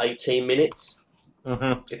 15 to 18 minutes,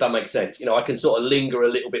 if that makes sense. You know, I can sort of linger a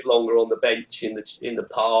little bit longer on the bench in the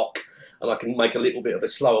park, and I can make a little bit of a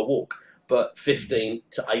slower walk, but 15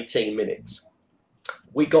 to 18 minutes.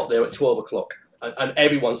 We got there at 12 o'clock, and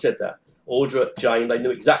everyone said that. Audra, Jane, they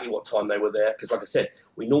knew exactly what time they were there, because like I said,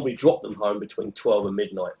 we normally drop them home between 12 and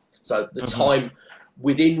midnight. So the time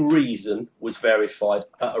within reason was verified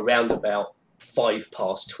at around about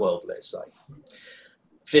 12:05, let's say.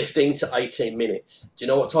 15 to 18 minutes. Do you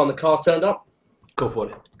know what time the car turned up? Go for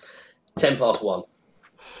it. 1:10.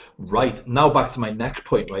 Right, now back to my next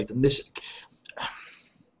point, right? And this,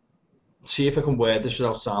 see if I can word this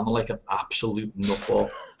without sounding like an absolute nutball,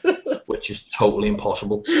 which is totally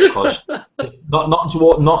impossible. Because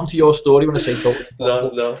not into your story when I say totally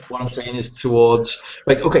impossible. No. What I'm saying is towards,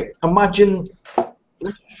 right? Okay, imagine,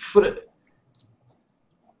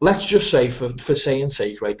 let's just say, for saying's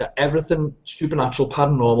sake, right, that everything supernatural,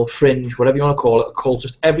 paranormal, fringe, whatever you want to call it,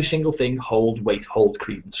 occultist, every single thing holds weight, holds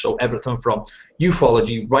credence. So everything from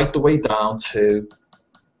ufology right the way down to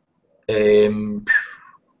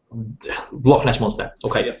Loch Ness Monster.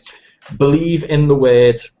 Okay. Yeah. Believe in the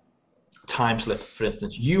word time slip, for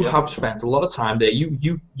instance. You have spent a lot of time there.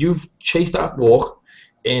 You've chased that walk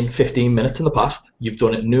in 15 minutes in the past. You've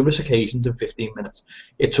done it numerous occasions in 15 minutes.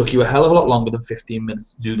 It took you a hell of a lot longer than 15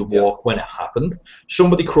 minutes to do the walk when it happened.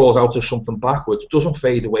 Somebody crawls out of something backwards, doesn't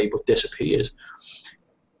fade away but disappears.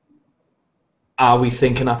 Are we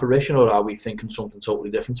thinking apparition, or are we thinking something totally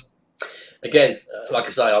different? Again, like I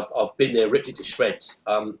say, I've been there, ripped it to shreds.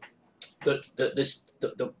 I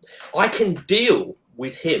can deal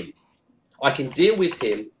with him. I can deal with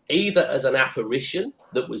him either as an apparition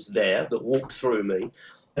that was there, that walked through me,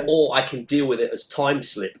 or I can deal with it as time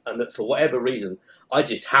slip, and that for whatever reason, I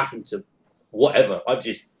just happened to, I've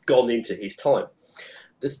just gone into his time.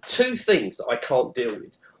 There's two things that I can't deal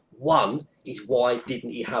with. One is, why didn't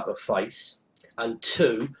he have a face? And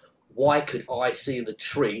two, why could I see the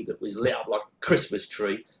tree that was lit up like a Christmas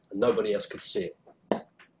tree and nobody else could see it?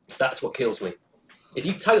 That's what kills me. If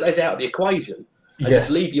you take those out of the equation and just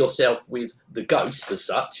leave yourself with the ghost as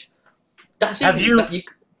such, that's easy.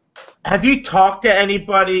 Have you talked to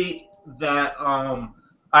anybody that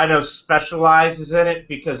I know specializes in it?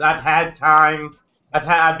 Because I've had time. I've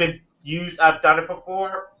done it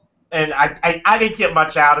before, and I didn't get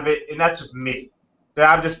much out of it, and that's just me.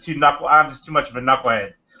 I'm just too much of a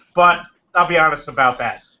knucklehead. But I'll be honest about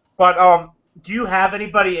that. But do you have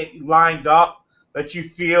anybody lined up that you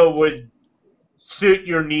feel would suit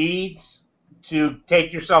your needs to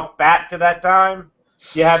take yourself back to that time?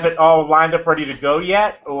 Do you have it all lined up, ready to go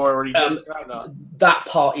yet, or are you just that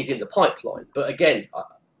part is in the pipeline? But again,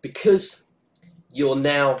 because you're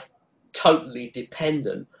now totally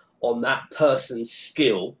dependent on that person's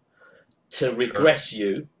skill to regress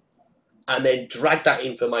you and then drag that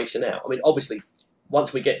information out. I mean, obviously,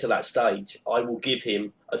 once we get to that stage, I will give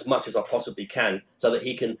him as much as I possibly can so that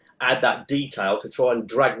he can add that detail to try and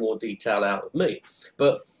drag more detail out of me.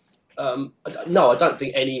 But no, I don't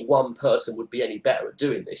think any one person would be any better at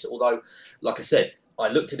doing this. Although, like I said, I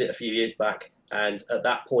looked at it a few years back, and at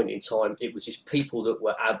that point in time, it was just people that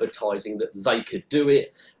were advertising that they could do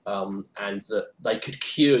it, and that they could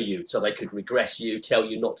cure you, so they could regress you, tell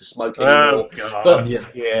you not to smoke anymore. But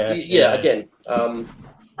again,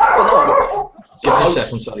 but no, give me a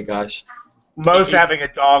second, sorry guys. Mo's having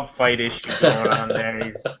a dogfight issue going on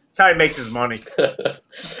there. That's how he makes his money.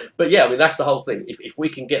 But yeah, I mean, that's the whole thing. If we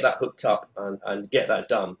can get that hooked up and get that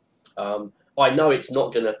done, I know it's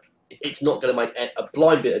not gonna make a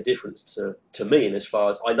blind bit of difference to me, in as far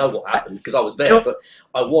as I know what happened because I was there. But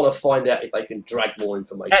I want to find out if they can drag more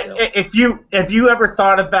information out. If you ever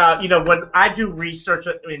thought about, when I do research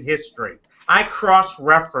in history, I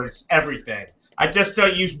cross-reference everything. I just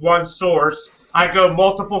don't use one source. I go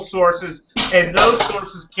multiple sources, and those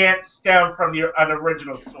sources can't stem from an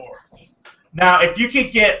original source. Now, if you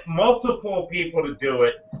could get multiple people to do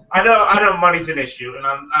it, I know money's an issue, and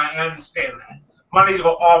I understand that. Money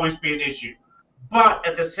will always be an issue. But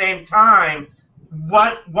at the same time,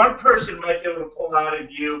 what one person might be able to pull out of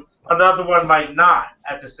you, another one might not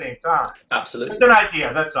at the same time. Absolutely. It's an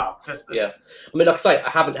idea, that's all. Yeah. I mean, like I say, I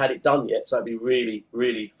haven't had it done yet, so it'd be really,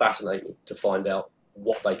 really fascinating to find out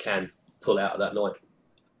what they can pull out of that night.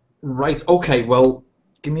 Right, okay, well,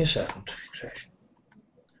 give me a second.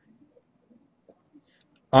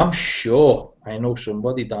 I'm sure I know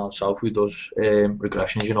somebody down south who does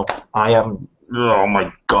regressions. You know, I am. Oh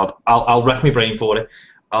my God! I'll wreck my brain for it.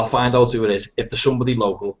 I'll find out who it is. If there's somebody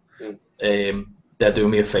local, they're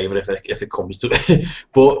doing me a favour if it comes to it.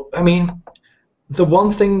 But I mean, the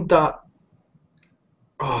one thing that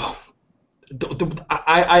I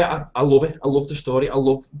love it. I love the story. I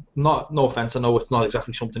love no offense. I know it's not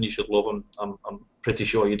exactly something you should love, and I'm pretty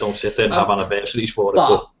sure you don't sit there and have anniversaries for it.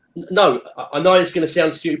 But no, I know it's going to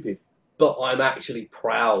sound stupid, but I'm actually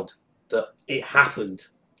proud that it happened.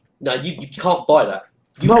 No, you can't buy that.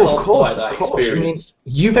 You can't buy that experience. I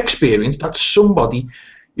mean, you've experienced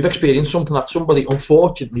something that somebody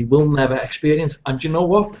unfortunately will never experience. And you know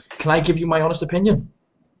what? Can I give you my honest opinion?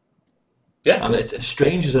 Yeah. And it's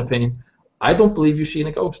strange as an opinion. I don't believe you've seen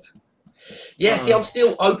a ghost. Yeah, see, I'm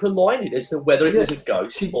still open-minded as to whether it was a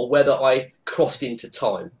ghost or whether I crossed into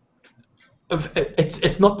time.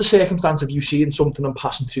 It's not the circumstance of you seeing something and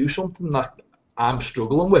passing through something that I'm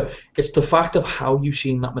struggling with. It's the fact of how you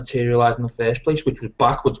seen that materialise in the first place, which was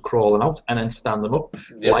backwards crawling out and then standing up.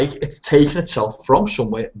 Yep. Like it's taking itself from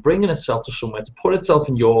somewhere, bringing itself to somewhere, to put itself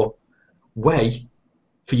in your way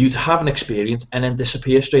for you to have an experience and then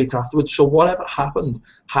disappear straight afterwards. So whatever happened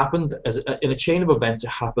as in a chain of events. It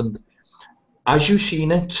happened as you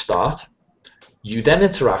seen it start. You then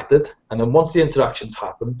interacted, and then once the interactions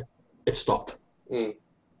happened, it stopped.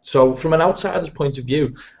 So from an outsider's point of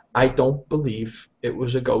view, I don't believe it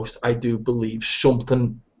was a ghost. I do believe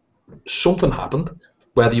something happened,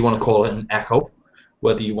 whether you want to call it an echo,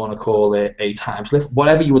 whether you want to call it a time slip,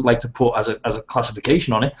 whatever you would like to put as a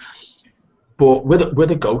classification on it. But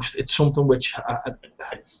with a ghost, it's something which,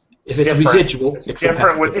 if it's residual, it's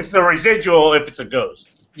different. It's the residual if it's a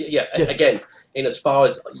ghost. Yeah. Again, in as far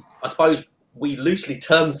as I suppose we loosely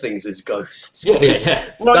term things as ghosts.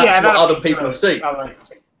 Yeah. Well, that's what other people see.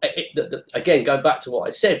 Again, going back to what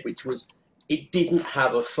I said, which was it didn't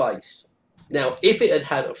have a face. Now, if it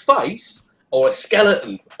had a face, or a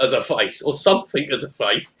skeleton as a face, or something as a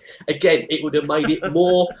face, again, it would have made it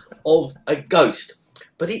more of a ghost.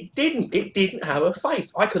 But it didn't. It didn't have a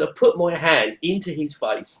face. I could have put my hand into his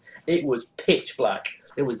face. It was pitch black.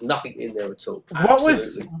 There was nothing in there at all.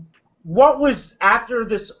 What was after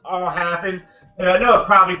this all happened? And I know it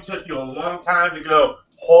probably took you a long time to go,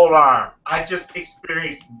 hold on, I just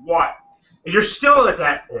experienced what? And you're still at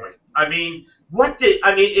that point. I mean, what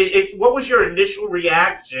was your initial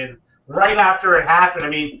reaction right after it happened? I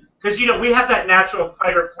mean, because we have that natural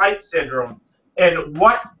fight or flight syndrome. And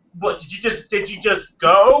what did you just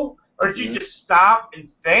go, or did you just stop and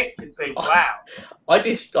think and say, wow? I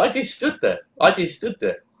just stood there. I just stood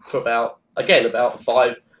there for about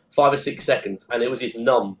 5 or 6 seconds, and it was just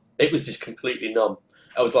numb. It was just completely numb.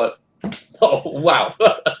 I was like, oh wow,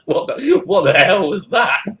 what the hell was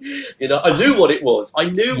that? You know, I knew what it was. I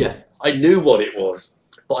knew what it was,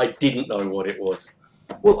 but I didn't know what it was.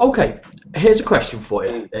 Well, okay. Here's a question for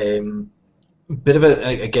you. A bit of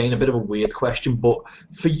a weird question, but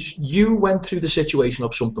for you went through the situation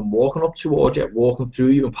of something walking up towards you, walking through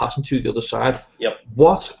you, and passing to the other side. Yep.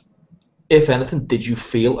 What, if anything, did you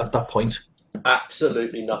feel at that point?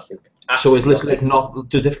 Absolutely nothing. So is this like not?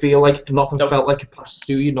 Did it feel like nothing felt like it passed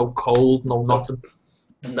through you? No cold, no nothing.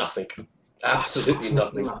 Nothing. Absolutely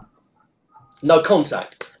nothing. No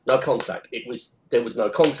contact. No contact. There was no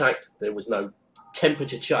contact. There was no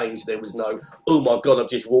temperature change. There was no, oh my god, I've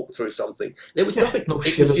just walked through something. There was nothing. No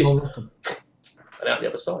it was just nothing. And out the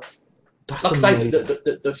other side. That's like I say,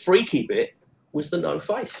 the freaky bit was the no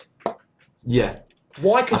face. Yeah.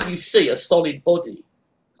 Why could you see a solid body?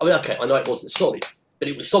 I mean, okay, I know it wasn't solid, but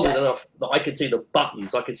it was solid enough that I could see the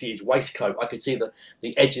buttons, I could see his waistcoat, I could see the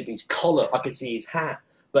edge of his collar, I could see his hat,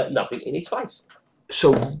 but nothing in his face.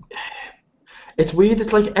 So it's weird.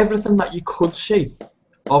 It's like everything that you could see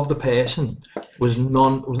of the person was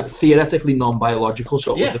theoretically non-biological.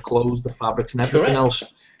 So it was the clothes, the fabrics, and everything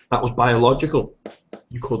else that was biological,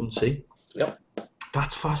 you couldn't see. Yep.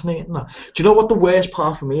 That's fascinating. That. Do you know what the worst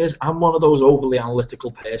part for me is? I'm one of those overly analytical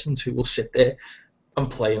persons who will sit there and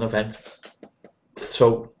play an event.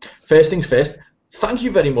 So, first things first, thank you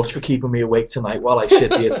very much for keeping me awake tonight while I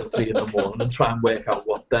sit here till 3 in the morning and try and work out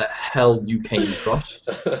what the hell you came across.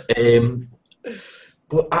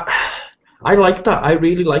 But I like that. I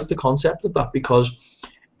really like the concept of that, because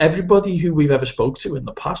everybody who we've ever spoke to in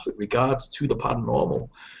the past with regards to the paranormal,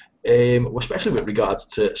 especially with regards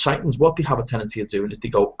to sightings, what they have a tendency of doing is they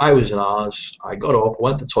go, I was in ours, I got up,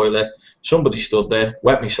 went to the toilet, somebody stood there,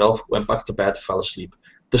 wet myself, went back to bed, fell asleep.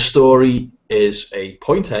 The story is a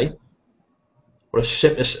point A, or a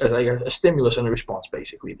stimulus and a response,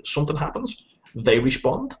 basically. Something happens, they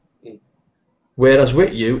respond. Whereas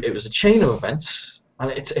with you, it was a chain of events,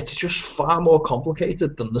 and it's just far more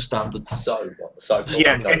complicated than the standard So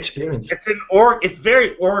Yeah, complicated. experience. it's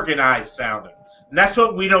very organized sounding, and that's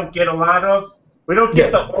what we don't get a lot of. We don't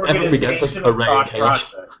get the everybody gets a organizational array thought of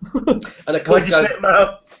chaos. process. And of What'd course, you say,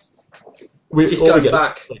 Mo?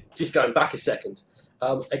 just going back a second.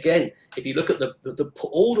 Again, if you look at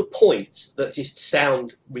all the points that just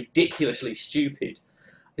sound ridiculously stupid,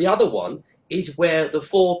 the other one is where the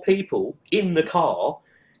 4 people in the car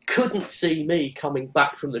couldn't see me coming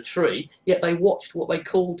back from the tree, yet they watched what they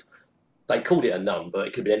called it a nun, but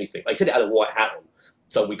it could be anything. They said it had a white hat on,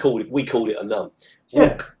 so we called it a nun.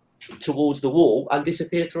 Walk towards the wall and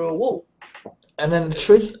disappear through a wall. And then the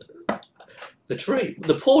tree.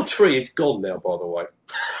 The poor tree is gone now, by the way.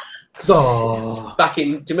 Oh. Back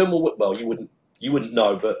in, do you remember? Well, you wouldn't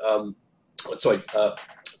know, but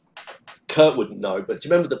Kurt wouldn't know. But do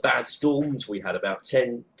you remember the bad storms we had about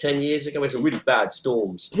 10 years ago? We had some really bad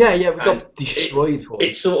storms. Yeah, we got destroyed.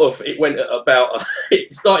 It went about.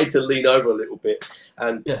 It started to lean over a little bit.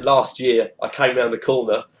 And last year, I came round the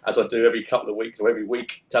corner, as I do every couple of weeks or every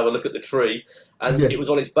week, to have a look at the tree, and it was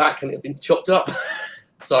on its back and it had been chopped up.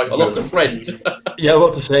 So I lost a friend. Yeah,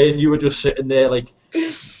 what to say, and you were just sitting there like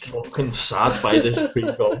fucking sad by this tree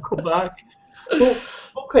going, come back. Well,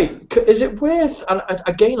 okay, is it worth, and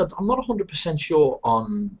again, I'm not 100% sure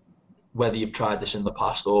on whether you've tried this in the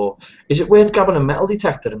past, or is it worth grabbing a metal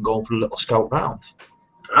detector and going for a little scout round?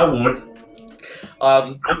 I would.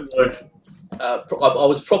 I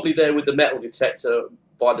was probably there with the metal detector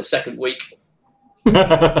by the second week. Okay.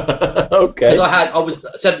 Because I was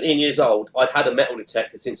 17 years old. I'd had a metal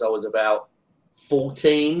detector since I was about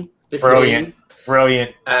 14, 15.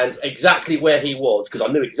 Brilliant. And exactly where he was, because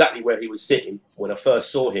I knew exactly where he was sitting when I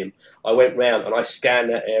first saw him, I went round and I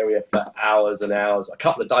scanned that area for hours and hours. A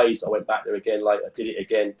couple of days I went back there again later, did it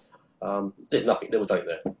again. There was nothing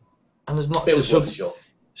there. And there's not, it was worth a shot.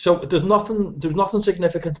 So there's nothing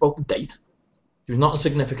significant about the date. There's nothing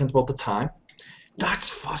significant about the time. That's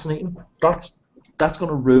fascinating. That's going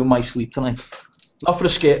to ruin my sleep tonight. Not in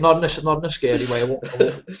a scary way. I won't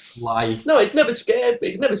lie. No, it's never scared me.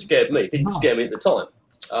 It didn't scare me at the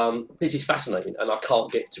time. This is fascinating, and I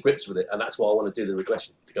can't get to grips with it, and that's why I want to do the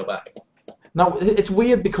regression, to go back. Now, it's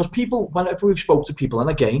weird because people, whenever we've spoke to people, and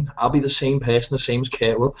again, I'll be the same person, the same as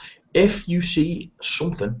Kurt will, if you see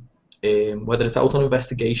something, whether it's out on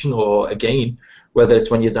investigation or, again, whether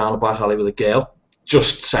it's when you're down a back alley with a girl,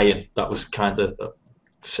 just saying that was kind of a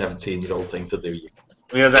 17-year-old thing to do.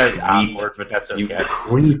 Yeah, that's awkward, but that's okay. You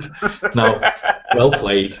creep. No, well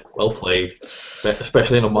played.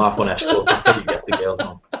 Especially in a Mark 1 escort, that's how you get the girls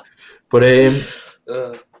on. But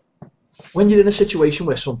when you're in a situation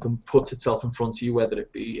where something puts itself in front of you, whether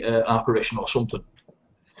it be an apparition or something,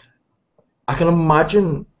 I can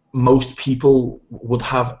imagine most people would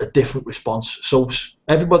have a different response. So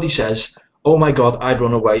everybody says, oh my God, I'd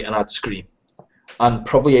run away and I'd scream. And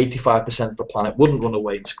probably 85% of the planet wouldn't run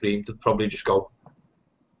away and scream. They'd probably just go,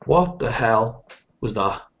 what the hell was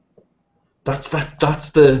that? That's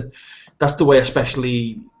the way,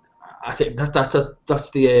 especially I think that's the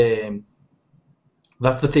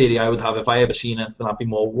theory I would have. If I ever seen anything, I'd be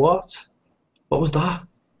more, what was that?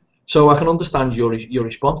 So I can understand your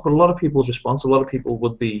response, but a lot of people's response, a lot of people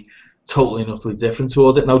would be totally and utterly different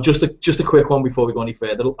towards it. Now, just a quick one before we go any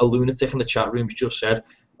further. A lunatic in the chat room's just said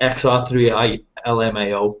XR3i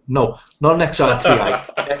LMAO. No, not an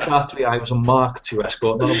XR3i. XR3i was a Mark II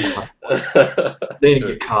escort, not a Mark. They're in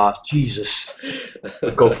your car, Jesus.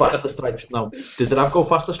 Go faster stripes. No, did it have go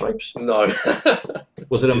faster stripes? No.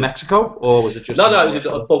 Was it in Mexico or was it just? No, it was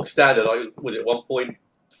a bog standard. Was it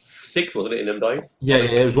 1.6? Wasn't it in them days? Yeah,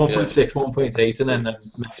 it was 1.6, 1.8, and then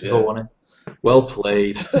Mexico won it. Well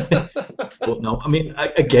played. But no, I mean,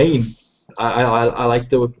 again, I like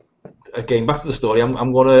the. Again, back to the story.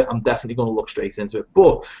 I'm definitely gonna look straight into it.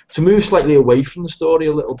 But to move slightly away from the story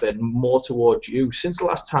a little bit, more towards you. Since the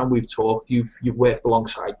last time we've talked, you've worked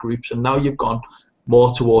alongside groups, and now you've gone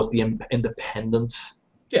more towards the independent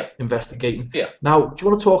investigating. Yeah. Now, do you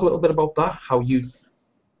want to talk a little bit about that? How you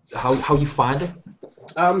find it?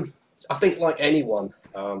 I think, like anyone,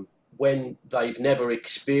 when they've never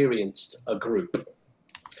experienced a group,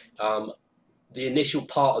 the initial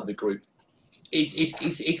part of the group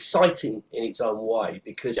is exciting in its own way,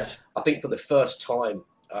 because I think for the first time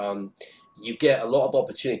you get a lot of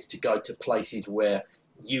opportunity to go to places where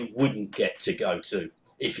you wouldn't get to go to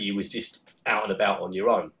if you was just out and about on your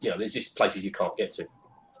own. You know, there's just places you can't get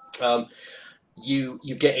to. You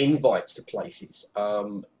get invites to places,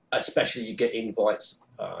 especially you get invites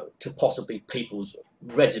to possibly people's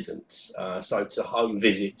residence, so to home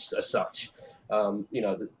visits as such. You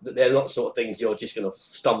know, they're not the sort of things you're just going to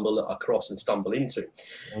stumble across and stumble into.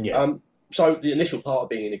 Yeah. So the initial part of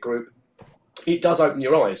being in a group, it does open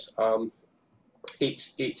your eyes. It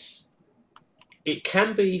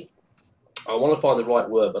can be. I want to find the right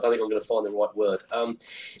word, but I don't think I'm going to find the right word.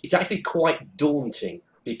 It's actually quite daunting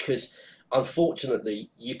because, unfortunately,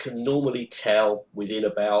 you can normally tell within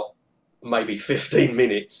about maybe 15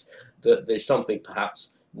 minutes that there's something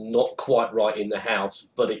perhaps not quite right in the house,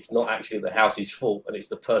 but it's not actually the house's fault, and it's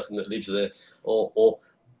the person that lives there, or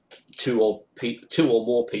two or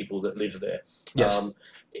more people that live there, Yes.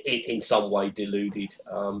 in some way deluded,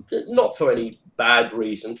 not for any bad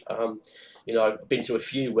reason. You know, I've been to a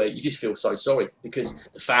few where you just feel so sorry because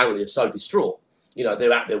the family are so distraught. You know,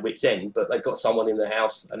 they're at their wits' end, but they've got someone in the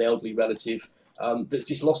house, an elderly relative, that's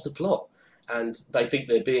just lost the plot, and they think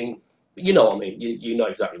they're being, you know what I mean? You know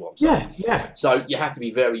exactly what I'm saying. Yeah. So you have to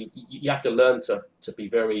be you have to learn to be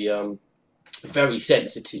very, very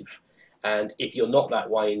sensitive. And if you're not that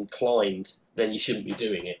way inclined, then you shouldn't be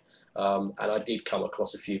doing it. And I did come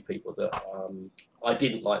across a few people that I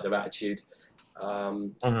didn't like their attitude.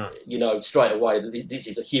 You know, straight away, this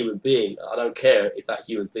is a human being. I don't care if that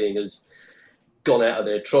human being has gone out of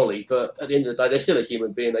their trolley, but at the end of the day, they're still a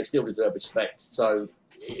human being. They still deserve respect. So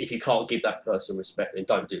if you can't give that person respect, then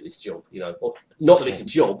don't do this job. You know, or, not that it's a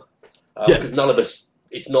job, because none of us.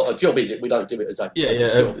 It's not a job, is it? We don't do it as a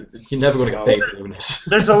job. You're never going to get paid for doing this.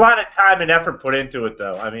 There's a lot of time and effort put into it,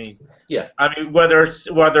 though. I mean, whether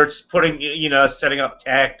it's putting, you know, setting up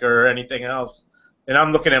tech or anything else. And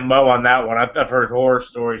I'm looking at Mo on that one. I've heard horror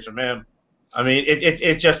stories from him. I mean,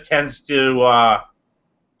 it just tends to,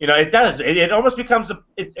 you know, it does. It almost becomes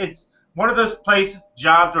it's one of those places,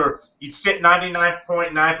 jobs where you sit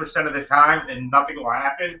 99.9% of the time and nothing will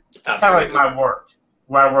happen. Kind of like my work,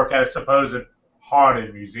 where I work at a supposed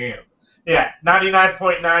haunted museum. Yeah,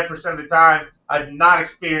 99.9% of the time, I've not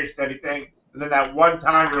experienced anything. And then that one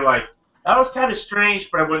time, you're like, that was kind of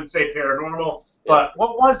strange, but I wouldn't say paranormal. But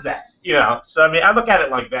what was that? You know, so I mean, I look at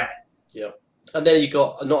it like that. Yeah. And then you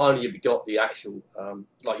got, not only have you got the actual,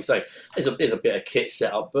 like you say, there's a bit of kit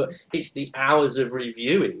set up, but it's the hours of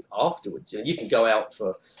reviewing afterwards. You know, you can go out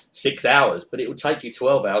for 6 hours, but it will take you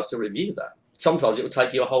 12 hours to review that. Sometimes it will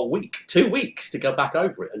take you a whole week, 2 weeks to go back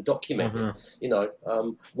over it and document it. You know,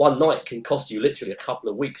 one night can cost you literally a couple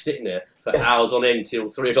of weeks sitting there for hours on end till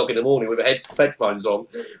 3 o'clock in the morning with headphones on,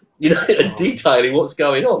 you know, and detailing what's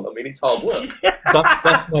going on. I mean, it's hard work.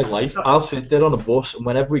 That's my life. I'll sit there on a bus, and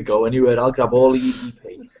whenever we go anywhere, I'll grab all the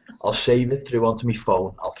EVP, I'll save it through onto my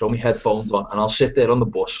phone, I'll throw my headphones on, and I'll sit there on the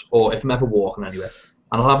bus, or if I'm ever walking anywhere,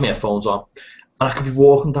 and I'll have my headphones on. And I could be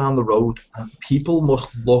walking down the road, and people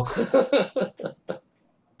must look at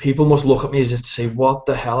me as if to say, "What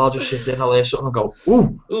the hell?" I'll just sit there and I'll hear something and go,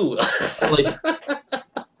 "Ooh." Like,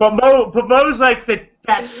 but Mo's like that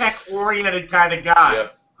tech-oriented kind of guy. Yeah.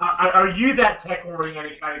 Are you that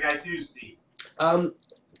tech-oriented kind of guy too, Steve?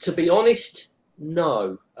 To be honest,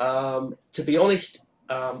 no. To be honest,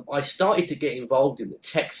 I started to get involved in the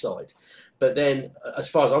tech side, but then, as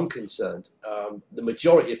far as I'm concerned, the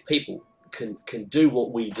majority of people can do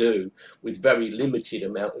what we do with very limited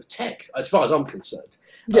amount of tech, as far as I'm concerned.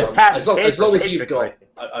 As long as you've got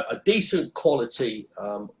a decent quality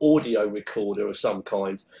audio recorder of some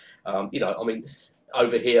kind, you know, I mean,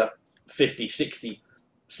 over here, 50, 60,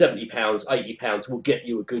 70 pounds, 80 pounds will get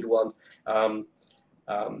you a good one.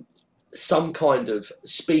 Some kind of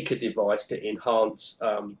speaker device to enhance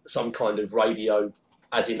some kind of radio,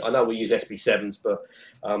 as in, I know we use SP7s, but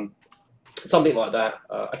something like that,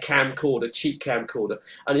 a camcorder, cheap camcorder.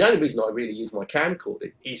 And the only reason I really use my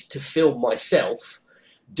camcorder is to film myself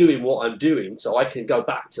doing what I'm doing, so I can go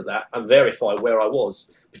back to that and verify where I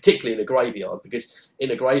was, particularly in a graveyard, because in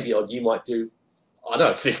a graveyard you might do, I don't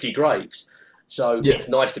know, 50 graves. So it's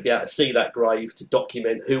nice to be able to see that grave, to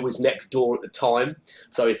document who was next door at the time.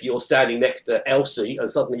 So if you're standing next to Elsie and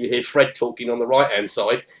suddenly you hear Fred talking on the right-hand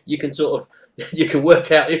side, you can sort of, you can work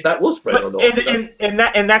out if that was Fred or not. And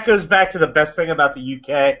that goes back to the best thing about the UK,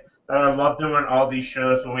 that I love doing all these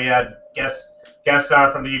shows when we had guests on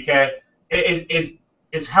from the UK,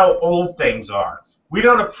 is how old things are. We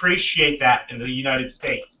don't appreciate that in the United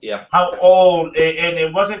States. Yeah. How old, and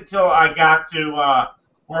it wasn't until I got to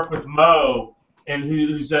work with Mo, and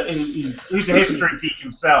who's a history geek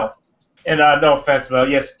himself. And no offense, Mo.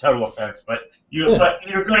 Yes, total offense, but you're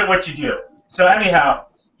good at what you do. So anyhow,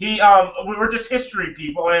 we're just history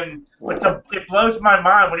people, and it blows my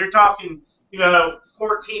mind when you're talking, you know,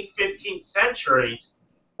 14th, 15th centuries.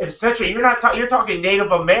 You're talking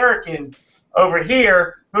Native American over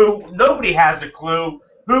here, who nobody has a clue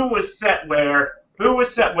who was set where.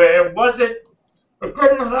 It wasn't it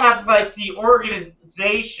didn't have like the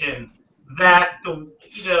organization that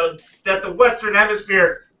the Western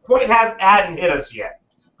Hemisphere quite hadn't hit us yet.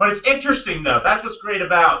 But it's interesting though. That's what's great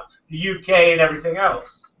about the UK and everything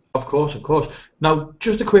else. Of course, of course. Now,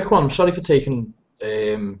 just a quick one. I'm sorry for taking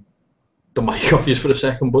the mic off you for a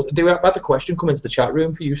second, but I had a question come into the chat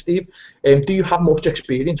room for you, Steve. Do you have much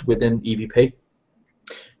experience within EVP?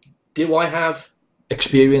 Do I have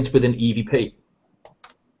experience within EVP?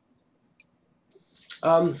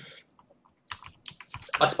 I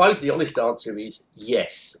suppose the honest answer is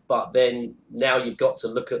yes, but then now you've got to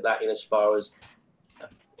look at that in as far as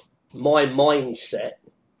my mindset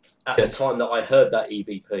at the time that I heard that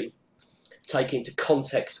EVP, take into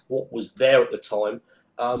context what was there at the time,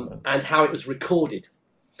 and how it was recorded.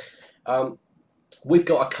 We've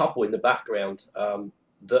got a couple in the background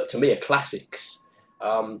that to me are classics,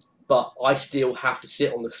 but I still have to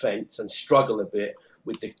sit on the fence and struggle a bit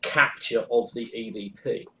with the capture of the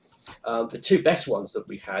EVP. The two best ones that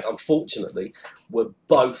we had, unfortunately, were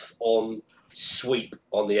both on sweep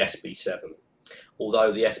on the SB7.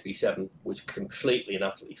 Although the SB7 was completely and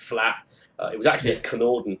utterly flat. It was actually at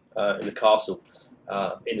Canorden in the castle,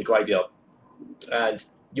 in the graveyard. And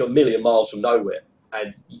you're a million miles from nowhere.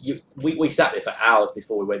 And we sat there for hours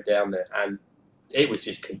before we went down there. And it was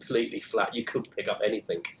just completely flat. You couldn't pick up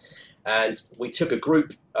anything. And we took a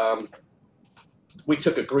group out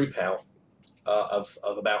of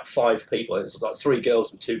about 5 people. It was like 3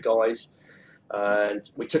 girls and 2 guys. And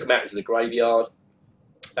we took them out into the graveyard.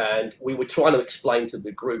 And we were trying to explain to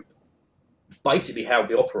the group basically how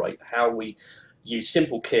we operate, how we use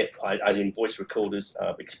simple kit, as in voice recorders,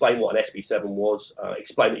 explain what an SB7 was,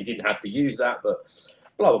 explain that you didn't have to use that, but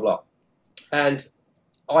blah, blah, blah. And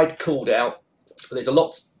I'd called out, there's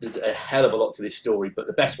a hell of a lot to this story, but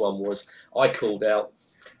the best one was I called out,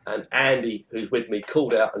 and Andy, who's with me,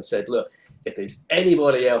 called out and said, look, if there's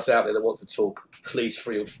anybody else out there that wants to talk, please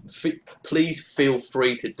feel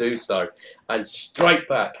free to do so. And straight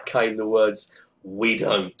back came the words, we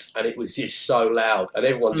don't. And it was just so loud, and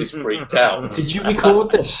everyone just freaked out. Did you record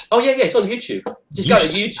this? Oh, yeah, it's on YouTube. Just go to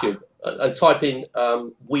YouTube and type in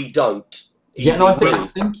we don't. Yeah, no, I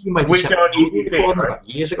think you might have recorded that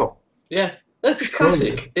years ago. Yeah, that's just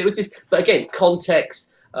classic. It was just, but again,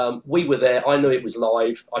 context. We were there. I knew it was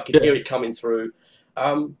live. I could hear it coming through.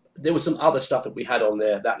 There was some other stuff that we had on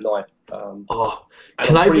there that night, and on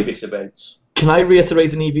previous events. Can I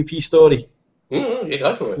reiterate an EVP story? Yeah,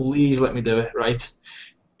 go for it. Please let me do it. Right.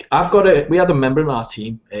 We had a member in our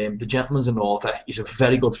team. The gentleman's an author. He's a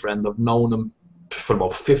very good friend. I've known him for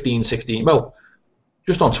about 15, 16, well,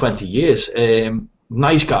 just on 20 years.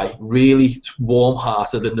 Nice guy, really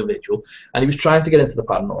warm-hearted individual, and he was trying to get into the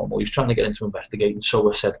paranormal. He was trying to get into investigating. So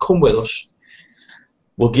I said, "Come with us.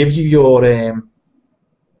 We'll give you your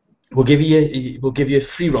we'll give you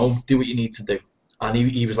free roam. Do what you need to do." And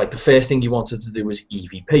he was like, the first thing he wanted to do was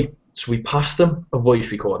EVP. So we passed him a voice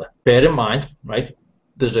recorder. Bear in mind, right?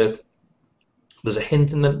 There's a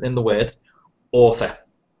hint in the word author.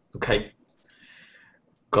 Okay.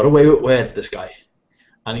 Got away with words, this guy.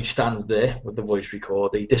 And he stands there with the voice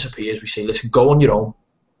recorder. He disappears. We say, listen, go on your own.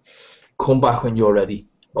 Come back when you're ready.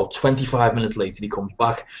 About 25 minutes later, he comes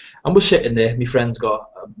back. And we're sitting there. My friend's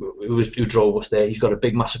got, who drove us there, he's got a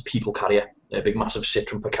big, massive people carrier, a big, massive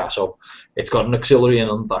Citroen Picasso. It's got an auxiliary in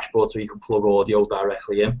on the dashboard so you can plug audio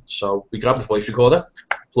directly in. So we grab the voice recorder,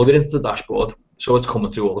 plug it into the dashboard, so it's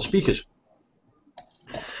coming through all the speakers.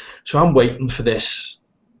 So I'm waiting for this,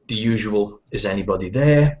 the usual, is anybody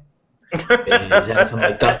there? Is anything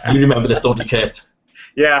like that? You remember this, don't you, Kurt?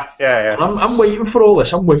 Yeah. I'm waiting for all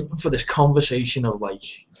this. I'm waiting for this conversation of like,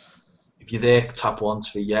 if you're there, tap once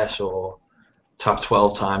for yes, or tap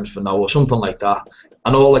 12 times for no, or something like that.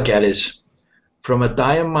 And all I get is, from a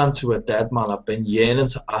dying man to a dead man, I've been yearning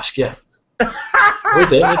to ask you. We're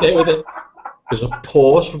there. There's a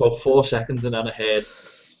pause for about 4 seconds, and then I heard,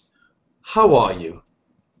 how are you?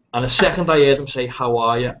 And the second I heard him say, how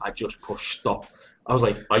are you, I just pushed stop. I was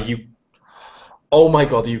like, are you... Oh my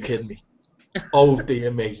God, are you kidding me? Oh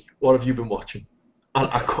dear me, what have you been watching? And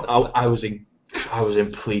I was in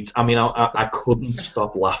pleats. I mean, I couldn't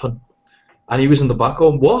stop laughing. And he was in the back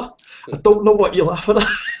going, what? I don't know what you're laughing at.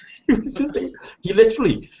 He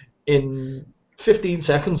literally, in 15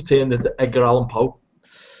 seconds, turned into Edgar Allan Poe.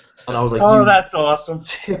 And I was like, oh, that's awesome.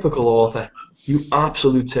 Typical author. You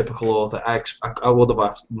absolute typical author. I would have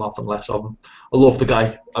asked nothing less of him. I love the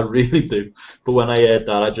guy, I really do. But when I heard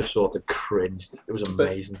that, I just sort of cringed. It was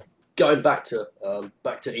amazing. But going back to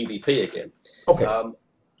EVP again. Okay.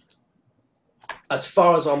 As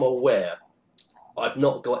far as I'm aware, I've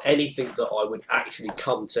not got anything that I would actually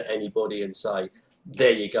come to anybody and say,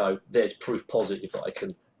 there you go. There's proof positive that I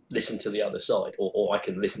can listen to the other side, or I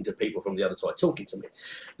can listen to people from the other side talking to me.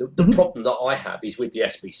 The problem that I have is with the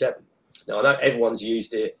SB7. Now, I know everyone's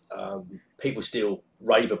used it. People still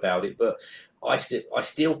rave about it, but I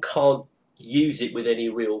still can't use it with any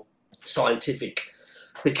real scientific,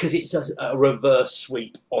 because it's a reverse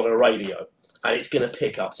sweep on a radio, and it's going to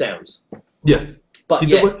pick up sounds. Yeah. But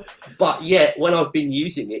yet, when I've been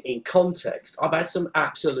using it in context, I've had some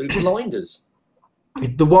absolute blinders.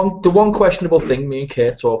 The one questionable thing me and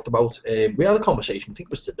Kurt talked about, we had a conversation, I think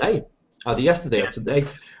it was today, either yesterday or today,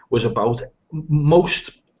 was about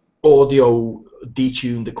most audio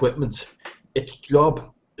detuned equipment. Its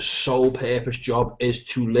job, sole purpose job, is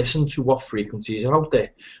to listen to what frequencies are out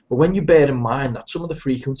there. But when you bear in mind that some of the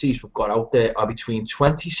frequencies we've got out there are between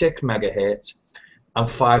 26 megahertz and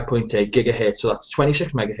 5.8 gigahertz, so that's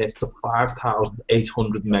 26 megahertz to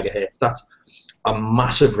 5,800 megahertz. That's a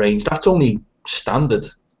massive range. That's only standard.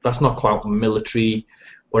 That's not counting military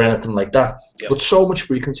or anything like that. Yep. But so much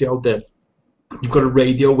frequency out there. You've got a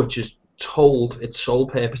radio which is told its sole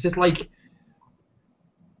purpose. It's like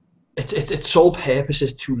its sole purpose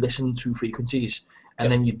is to listen to frequencies,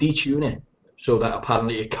 and then you detune it so that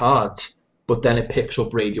apparently it can't, but then it picks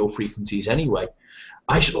up radio frequencies anyway.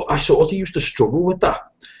 I sort of used to struggle with that,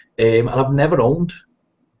 and I've never owned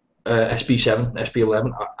SB7,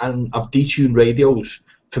 SB11, and I've detuned radios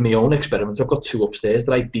for my own experiments. I've got two upstairs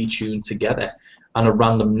that I detune together, and I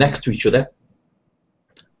ran them next to each other.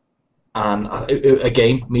 And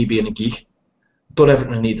again, me being a geek, done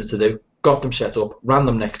everything I needed to do, got them set up, ran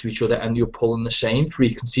them next to each other, and you're pulling the same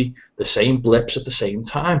frequency, the same blips at the same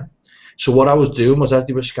time. So what I was doing was, as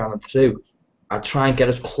they were scanning through, I'd try and get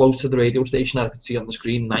as close to the radio station that I could see on the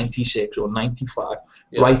screen, 96 or 95,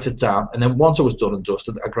 write it down, and then once I was done and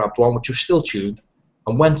dusted, I grabbed one which was still tuned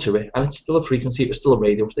and went to it, and it's still a frequency, it was still a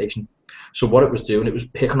radio station. So what it was doing, it was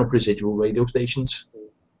picking up residual radio stations.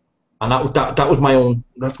 And that was my own,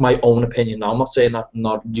 that's my own opinion. Now, I'm not saying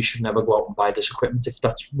that you should never go out and buy this equipment. If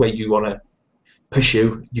that's where you want to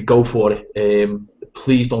pursue, you go for it.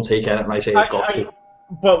 Please don't take anything I say as gospel.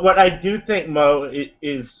 But what I do think, Mo,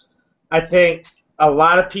 is I think a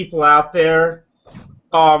lot of people out there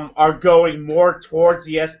are going more towards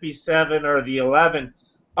the SB7 or the 11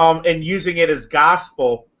 and using it as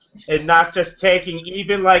gospel, and not just taking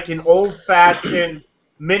even like an old-fashioned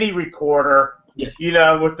mini recorder, you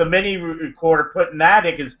know, with the mini recorder, putting that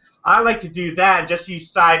in, because I like to do that and just use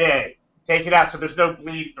side A, take it out so there's no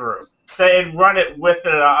bleed through, and run it with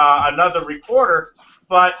another recorder.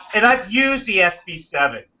 And I've used the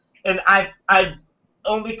SB7, and I've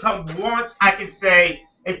only come once, I can say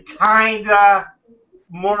it kind of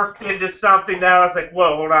morphed into something that I was like,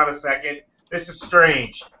 whoa, hold on a second, this is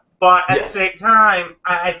strange. But at the same time,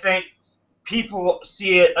 I think people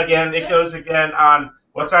see it again, it goes again on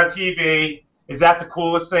what's on TV. Is that the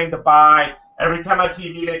coolest thing to buy? Every time on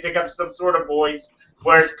TV they pick up some sort of voice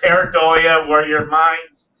where it's pareidolia, where your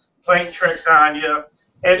mind's playing tricks on you.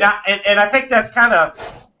 And I think that's kind of,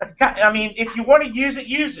 I mean, if you want to use it,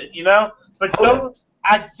 you know? But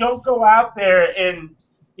don't go out there and,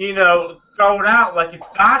 you know, throw it out like it's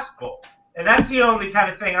gospel. And that's the only kind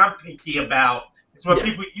of thing I'm picky about. It's when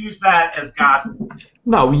people use that as gospel.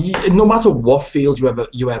 No, no matter what field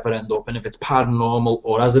you ever end up in, if it's paranormal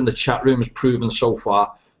or, as in the chat room has proven so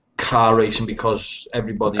far, car racing, because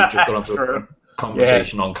everybody just got onto a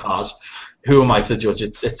conversation on cars. Who am I to judge?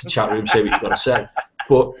 It's the chat room, say what you've got to say.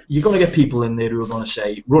 But you're going to get people in there who are going to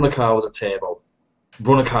say, run a car with a turbo,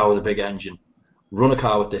 run a car with a big engine, run a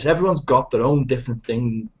car with this. Everyone's got their own different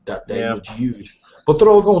thing that they would use. But they're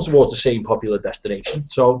all going towards the same popular destination.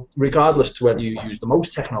 So regardless to whether you use the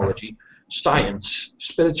most technology, science,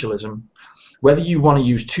 spiritualism, whether you want to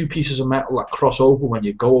use two pieces of metal that cross over when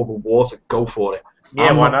you go over water, go for it.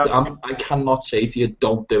 Yeah, why not? I cannot say to you,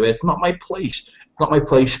 don't do it. It's not my place. It's not my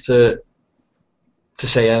place to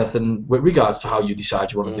say anything with regards to how you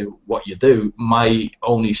decide you want to do what you do. My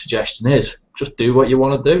only suggestion is just do what you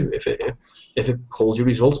want to do. If it pulls your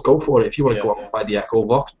results, go for it. If you want to go out and buy the Echo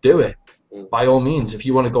Vox, do it. By all means. If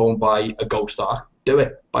you want to go and buy a Ghost Arc, do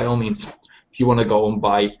it. By all means. If you want to go and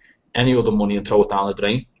buy any other money and throw it down the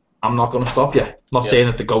drain, I'm not going to stop you. I'm not saying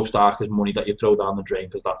that the Ghost Arc is money that you throw down the drain,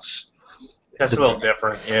 because that's a little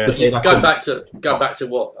different.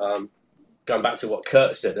 Going back to what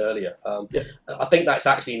Kurt said earlier. I think that's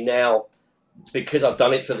actually now, because I've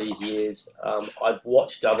done it for these years. I've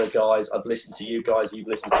watched other guys. I've listened to you guys. You've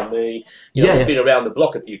listened to me. I've been around the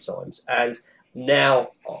block a few times, and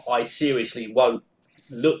now I seriously won't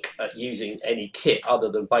look at using any kit other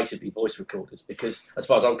than basically voice recorders, because as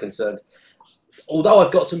far as I'm concerned, although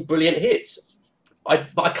I've got some brilliant hits, but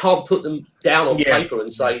I can't put them down on Yeah. paper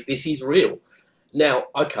and say this is real. Now,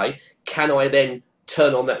 okay, can I then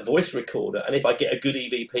turn on that voice recorder, and if I get a good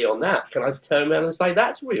EVP on that, can I just turn around and say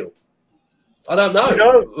that's real? I don't know.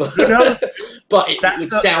 Who knows? But it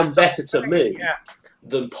would sound better to me Yeah.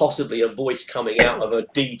 than possibly a voice coming out of a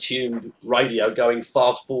detuned radio going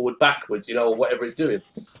fast forward backwards, you know, or whatever it's doing.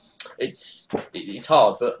 It's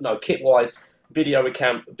hard, but no, kit-wise, video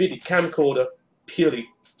camcorder purely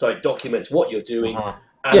so it documents what you're doing,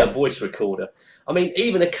 and a voice recorder. I mean,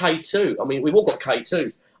 even a K2. I mean, we've all got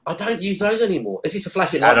K2s. I don't use those anymore. It's just a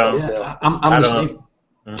flashing light bulb now. I'm the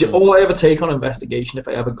same. All I ever take on investigation, if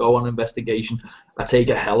I ever go on investigation, I take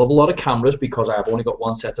a hell of a lot of cameras because I've only got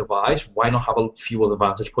one set of eyes. Why not have a few other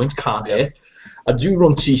vantage points? Can't hurt. I do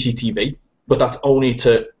run CCTV, but that's only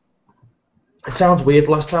to... It sounds weird.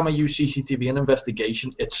 Last time I used CCTV in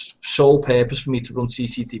investigation, its sole purpose for me to run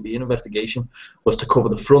CCTV in investigation was to cover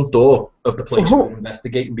the front door of the place we were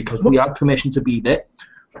investigating because we had permission to be there,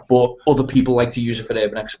 but other people like to use it for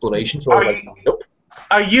urban exploration, so I was like, nope.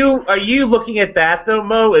 Are you looking at that though,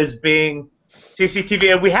 Mo, as being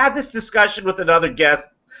CCTV? And we had this discussion with another guest,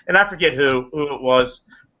 and I forget who it was.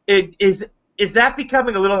 Is that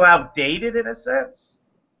becoming a little outdated in a sense?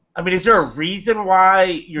 I mean, is there a reason why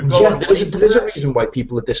you're going? Yeah, there is a reason why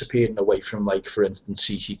people are disappearing away from, like, for instance,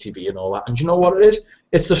 CCTV and all that. And do you know what it is?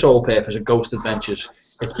 It's the sole purpose of Ghost Adventures.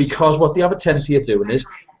 It's because what they have a tendency of doing is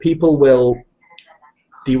people will,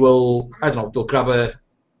 I don't know, they'll grab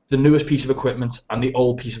the newest piece of equipment and the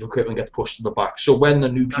old piece of equipment gets pushed to the back. So when the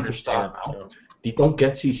new people start out, they don't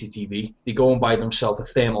get CCTV. They go and buy themselves a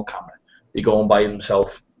thermal camera. They go and buy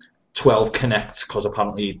themselves 12 Kinects because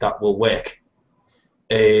apparently that will work.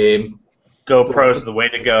 GoPro's the way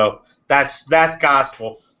to go. That's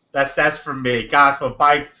gospel. That's for me. Gospel.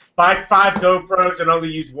 Buy 5 GoPros and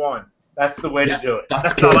only use one. That's the way to do it.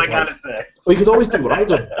 That's all I gotta say. Well, you could always do what I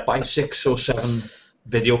do: buy 6 or 7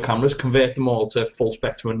 video cameras, convert them all to full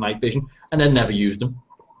spectrum and night vision, and then never use them.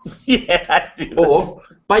 Yeah, I do. Or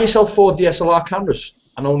buy yourself 4 DSLR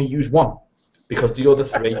cameras and only use one because the other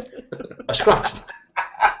 3 are scratched.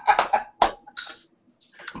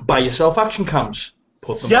 Buy yourself action cams.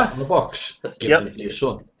 Put them back in the box. Give them to your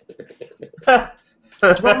son. Do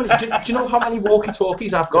you know how many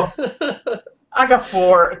walkie-talkies I've got? I got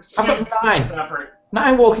 4. I've got 9. Separate.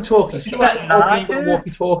 9 walkie-talkies. You got 9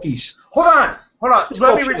 walkie-talkies. Hold on.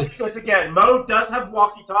 Let me repeat this again. Mo does have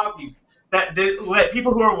walkie-talkies. That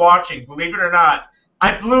people who are watching, believe it or not,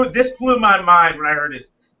 this blew my mind when I heard this.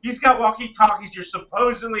 He's got walkie-talkies. You're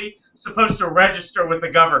supposedly supposed to register with the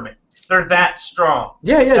government. They're that strong.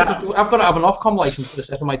 Yeah. I've got to have an Ofcom license for the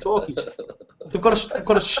set of my talkies. They've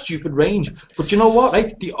got a stupid range. But you know what?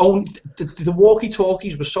 Right? The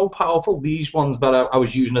walkie-talkies were so powerful. These ones that I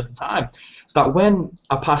was using at the time, that when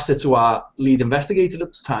I passed it to our lead investigator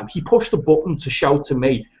at the time, he pushed the button to shout to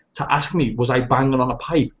me to ask me was I banging on a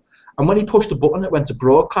pipe. And when he pushed the button, it went to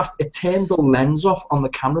broadcast. It turned the lens off on the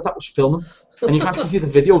camera that was filming, and you can actually see the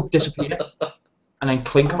video disappear and then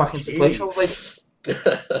clink back into place. I was like,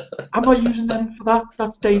 I'm not using them for that.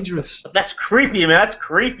 That's dangerous. That's creepy, man. That's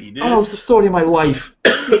creepy, dude. Oh, it's the story of my life.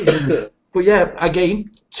 But yeah,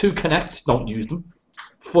 again, 2 Kinects, don't use them.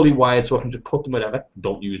 Fully wired so I can just put them wherever,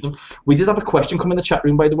 don't use them. We did have a question come in the chat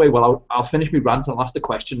room, by the way. Well, I'll finish my rant and I'll ask the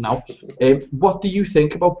question now. What do you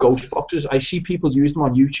think about ghost boxes? I see people use them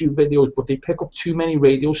on YouTube videos, but they pick up too many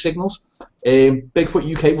radio signals.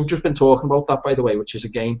 Bigfoot UK, we've just been talking about that, by the way, which is,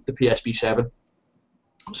 again, the PSB7.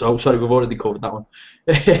 So, sorry, we've already covered that one.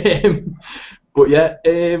 But yeah,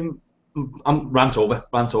 I'm rant over.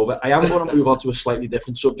 I am going to move on to a slightly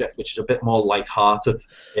different subject, which is a bit more light-hearted.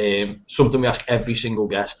 Something we ask every single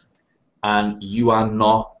guest, and you are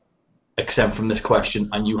not exempt from this question,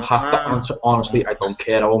 and you have to answer honestly. I don't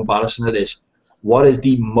care how embarrassing it is. What is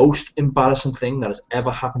the most embarrassing thing that has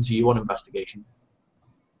ever happened to you on investigation?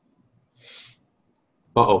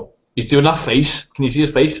 Uh-oh. He's doing that face. Can you see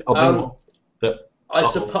his face? I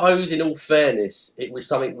suppose, in all fairness, it was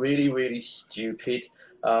something really, really stupid.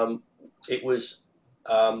 It was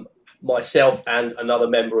myself and another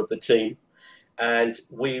member of the team, and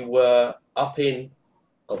we were up in,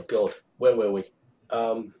 oh God, where were we?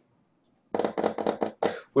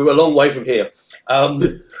 We were a long way from here.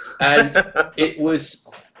 And it was,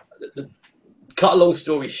 cut a long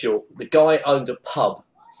story short, the guy owned a pub.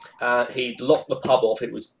 He'd locked the pub off.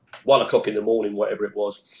 It was 1 o'clock in the morning, whatever it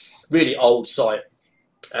was. Really old site.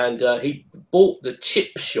 And he bought the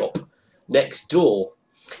chip shop next door,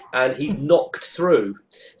 and he knocked through.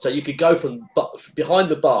 So you could go from behind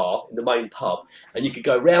the bar in the main pub, and you could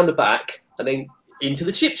go round the back and then into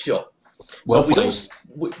the chip shop. Well So we'd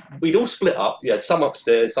played. we'd all split up. You had some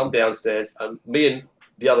upstairs, some downstairs, and me and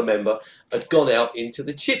the other member had gone out into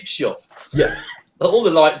the chip shop. Yeah. All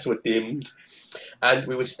the lights were dimmed, and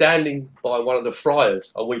we were standing by one of the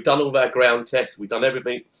fryers, and we'd done all of our ground tests, we'd done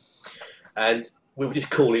everything, and we were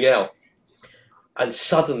just calling out. And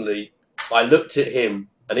suddenly, I looked at him,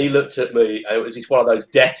 and he looked at me, and it was just one of those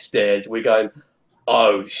death stares. We're going,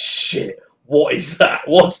 "Oh shit! What is that?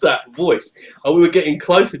 What's that voice?" And we were getting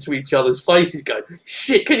closer to each other's faces, going,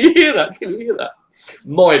 "Shit! Can you hear that? Can you hear that?"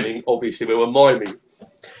 Miming, obviously, we were miming.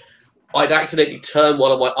 I'd accidentally turned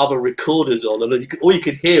one of my other recorders on, and all you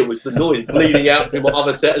could hear was the noise bleeding out through my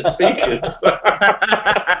other set of speakers.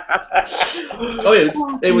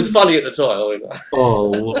 Oh, it was funny at the time. I mean.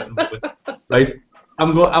 Oh, right.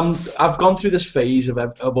 I've gone through this phase of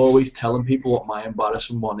always telling people what my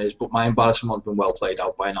embarrassing one is, but my embarrassing one's been well played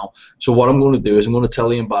out by now. So what I'm going to do is I'm going to tell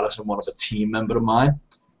the embarrassing one of a team member of mine.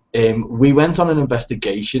 We went on an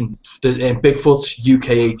investigation. Bigfoot's UK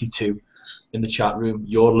 82 in the chat room.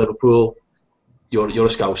 You're Liverpool. You're a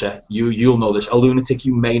Scouser. You'll know this. A lunatic,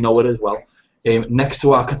 you may know it as well. Next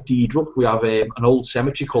to our cathedral, we have an old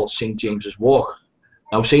cemetery called St James's Walk.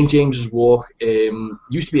 Now, St James's Walk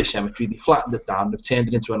used to be a cemetery. They flattened it down. They've turned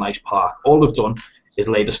it into a nice park. All they've done is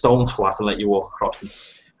lay the stones flat and let you walk across them.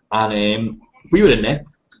 And we were in there.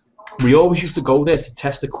 We always used to go there to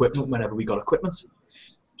test equipment whenever we got equipment.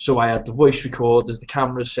 So I had the voice recorders, the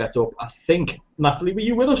cameras set up. I think, Natalie, were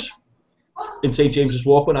you with us in St James's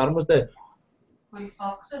Walk when Adam was there?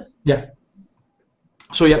 Yeah.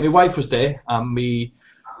 So yeah, my wife was there, and my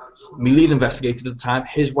lead investigator at the time,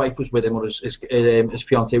 his wife was with him, or his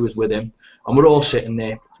fiance was with him, and we're all sitting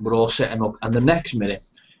there, we're all setting up, and the next minute,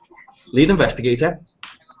 lead investigator,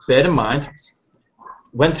 bear in mind,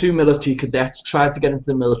 went through military cadets, tried to get into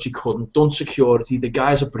the military, couldn't, done security, the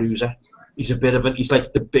guy's a bruiser, he's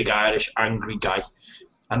like the big Irish angry guy,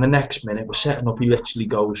 and the next minute we're setting up, he literally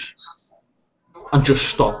goes, and just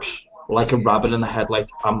stops, like a rabbit in the headlight.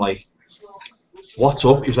 I'm like, what's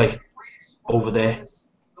up? He was like, over there,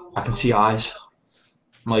 I can see eyes.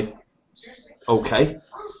 I'm like, okay.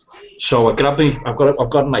 So I grabbed I've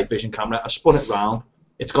got a night vision camera, I spun it round,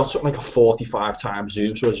 it's got something like a 45 times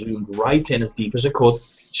zoom, so I zoomed right in as deep as I could,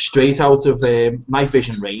 straight out of night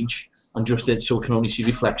vision range, and just did so I can only see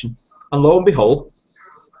reflection. And lo and behold,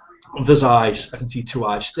 there's eyes. I can see two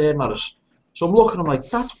eyes staring at us. So I'm looking, I'm like,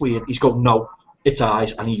 that's weird. He's going, no, it's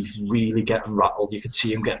eyes, and he's really getting rattled. You could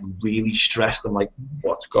see him getting really stressed. I'm like,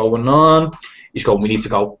 what's going on? He's going, we need to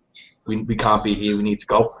go. We can't be here. We need to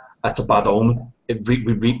go. That's a bad omen.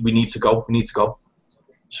 We need to go. We need to go.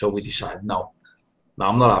 So we decided, no,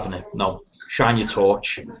 I'm not having it. No, shine your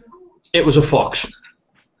torch. It was a fox.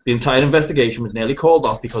 The entire investigation was nearly called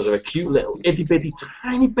off because of a cute little itty-bitty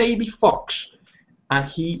tiny baby fox. And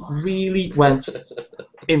he really went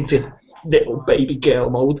into little baby girl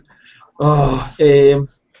mode. Oh,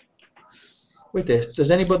 with this,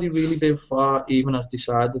 does anybody really been far even has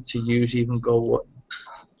decided to use even go what?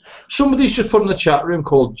 Somebody's just put in the chat room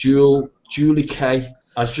called Julie K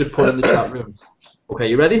has just put in the chat room. Okay,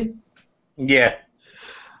 you ready? Yeah.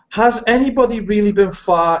 Has anybody really been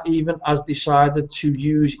far even has decided to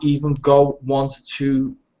use even go want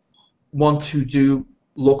to do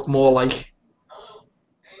look more like?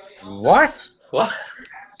 What? What?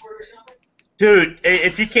 Dude,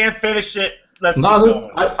 if you can't finish it, let's keep No,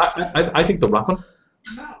 going. I think they're rapping.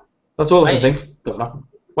 That's all I can think. They're rapping.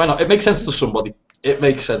 Why not? It makes sense to somebody. It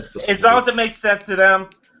makes sense to somebody. As long as it makes sense to them.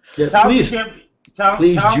 Yeah, please,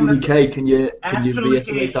 Julie K, can you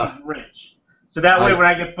reiterate that? He's rich. So that way, when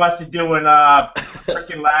I get busted doing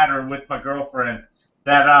freaking ladder with my girlfriend,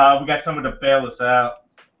 that we got someone to bail us out.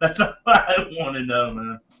 That's all I want to know,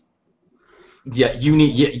 man. Yeah, you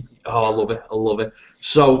need. Yeah, oh, I love it.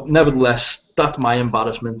 So, nevertheless, that's my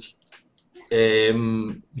embarrassment.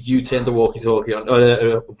 You turned the walkie-talkie on,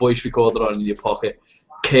 a voice recorder on in your pocket.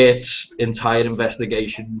 Kate's entire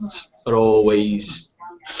investigations are always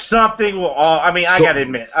something will. I mean, I gotta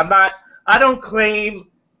admit, I don't claim.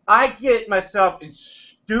 I get myself in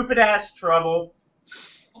stupid ass trouble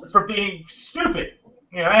for being stupid.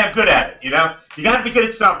 You know, I am good at it. You know, you got to be good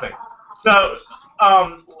at something. So,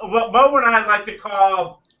 what Mo and I like to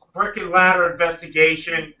call brick and ladder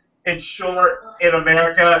investigation, in short, in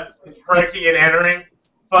America, is breaking and entering.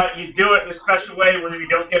 But you do it in a special way where you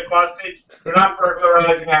don't get busted. You're not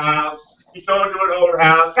burglarizing a house. You go into an old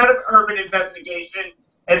house, kind of urban investigation.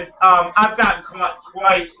 And I've gotten caught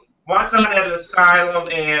twice. Once on an asylum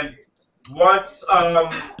and once on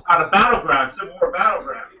a battleground, Civil War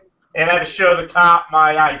battleground. and I had to show the cop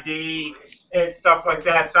my ID and stuff like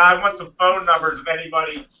that. So I want some phone numbers of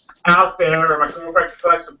anybody out there, or my girlfriend can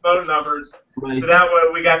collect some phone numbers, Right. so that way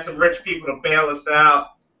we got some rich people to bail us out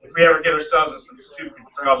if we ever get ourselves in some stupid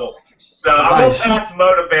trouble. So I won't ask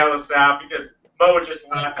Mo to bail us out because Mo would just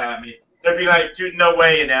laugh at me. There'd be like, dude, no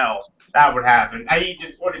way in hell that would happen. He'd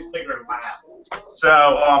just put his finger and laugh.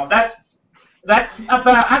 So that's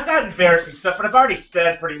about. I've got embarrassing stuff, but I've already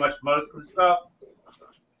said pretty much most of the stuff.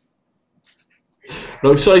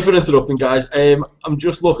 No, sorry for interrupting, guys. I'm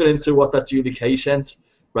just looking into what that Julie K sent,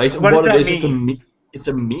 right? And What does it that is, mean? it's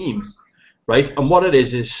a meme, right? And what it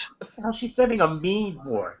is How's she sending a meme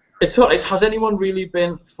for? it's all right. Has anyone really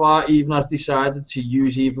been far even has decided to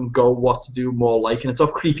use even go what to do more like? And it's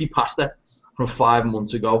off creepypasta from 5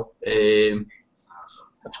 months ago.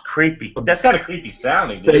 That's creepy. That's kind of creepy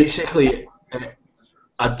sounding, dude. Basically,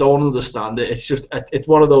 I don't understand it. It's just it's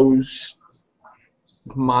one of those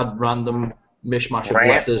mad random mishmash of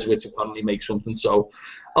letters which apparently make something. So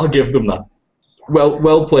I'll give them that.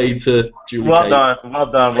 Well played to Julie. Well K.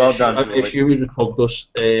 done, well done. If you just hugged us,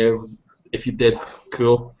 if you did,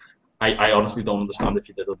 cool. I honestly don't understand if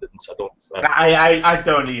you did or didn't. I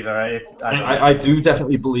don't either. I do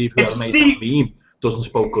definitely believe whoever made that meme doesn't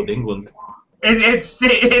spoke good England.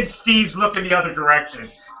 It's Steve's looking the other direction.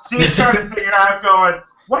 Steve's trying to figure out, going,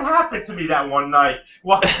 what happened to me that one night?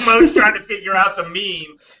 While Mo's trying to figure out the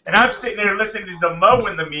meme, and I'm sitting there listening to Mo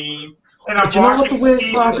in the meme, and I'm watching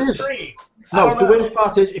Steve on the screen. No, the weirdest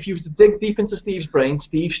part is, if you were to dig deep into Steve's brain,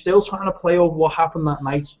 Steve's still trying to play over what happened that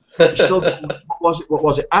night. He's still, what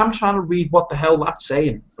was it? I'm trying to read what the hell that's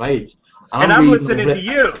saying, right? And I'm listening to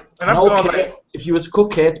you, and I'm going like... If you were to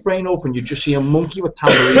cut Kate's brain open, you'd just see a monkey with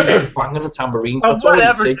tambourines banging the tambourines. That's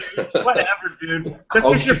whatever, all dude. Whatever, dude. Just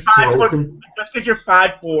because you're 5 foot, just because you're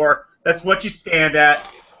 5'4", that's what you stand at.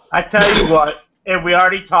 I tell you what, and we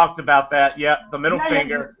already talked about that. Yep, the middle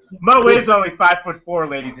finger. Mo is only 5'4",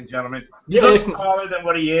 ladies and gentlemen. He looks taller than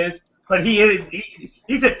what he is, but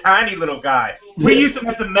he's a tiny little guy. We use him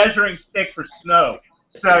as a measuring stick for snow.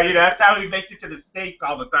 So, that's how he makes it to the States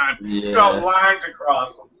all the time. Yeah. Draw lines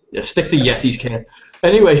across them. Yeah, stick to Yetis, Kate.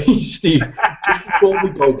 Anyway, Steve, just before we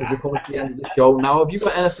go, because we're coming to the end of the show, now, have you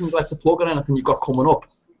got anything you'd like to plug or anything you've got coming up?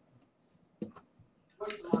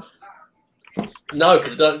 No,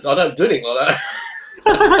 because I don't do anything like that.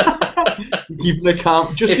 Keeping the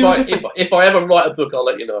calm. Just if I ever write a book, I'll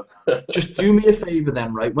let you know. Just do me a favour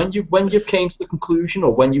then, right? When you came to the conclusion,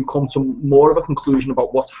 or when you come to more of a conclusion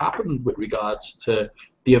about what's happened with regards to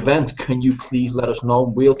the event, can you please let us know?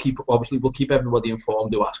 We'll keep everybody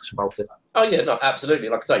informed who asks about it. Oh yeah, no, absolutely.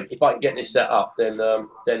 Like I say, if I can get this set up, then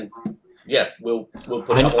yeah, we'll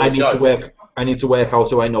put it up on the show. I need to work out,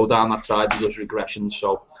 so I know down that side he does regressions,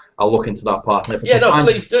 so I'll look into that part. Yeah, no,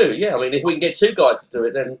 please do. Yeah, I mean, if we can get 2 guys to do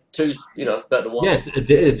it, then 2's better than 1. Yeah,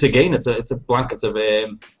 it's a blanket of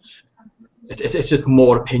it's just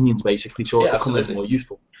more opinions basically, so it'll become a little more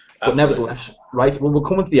useful. But nevertheless, right, well, we're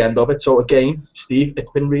coming to the end of it. So again, Steve,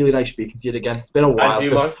 it's been really nice speaking to you again. It's been a while. And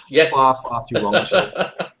you, Mike? Yes. Far too long. So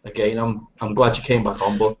again, I'm glad you came back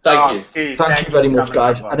on. But thank you. Steve, thank you very much,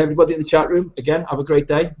 guys. And everybody in the chat room, again, have a great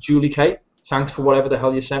day. Julie K, thanks for whatever the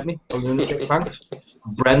hell you sent me. Thanks.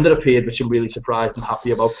 Brenda appeared, which I'm really surprised and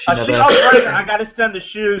happy about. Brenda, I got to send the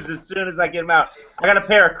shoes as soon as I get them out. I got a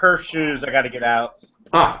pair of cursed shoes I got to get out.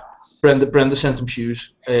 Brenda sent some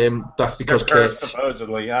shoes. That's because Kate.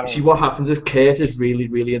 Supposedly, see, what happens is Kate is really,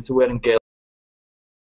 really into wearing girl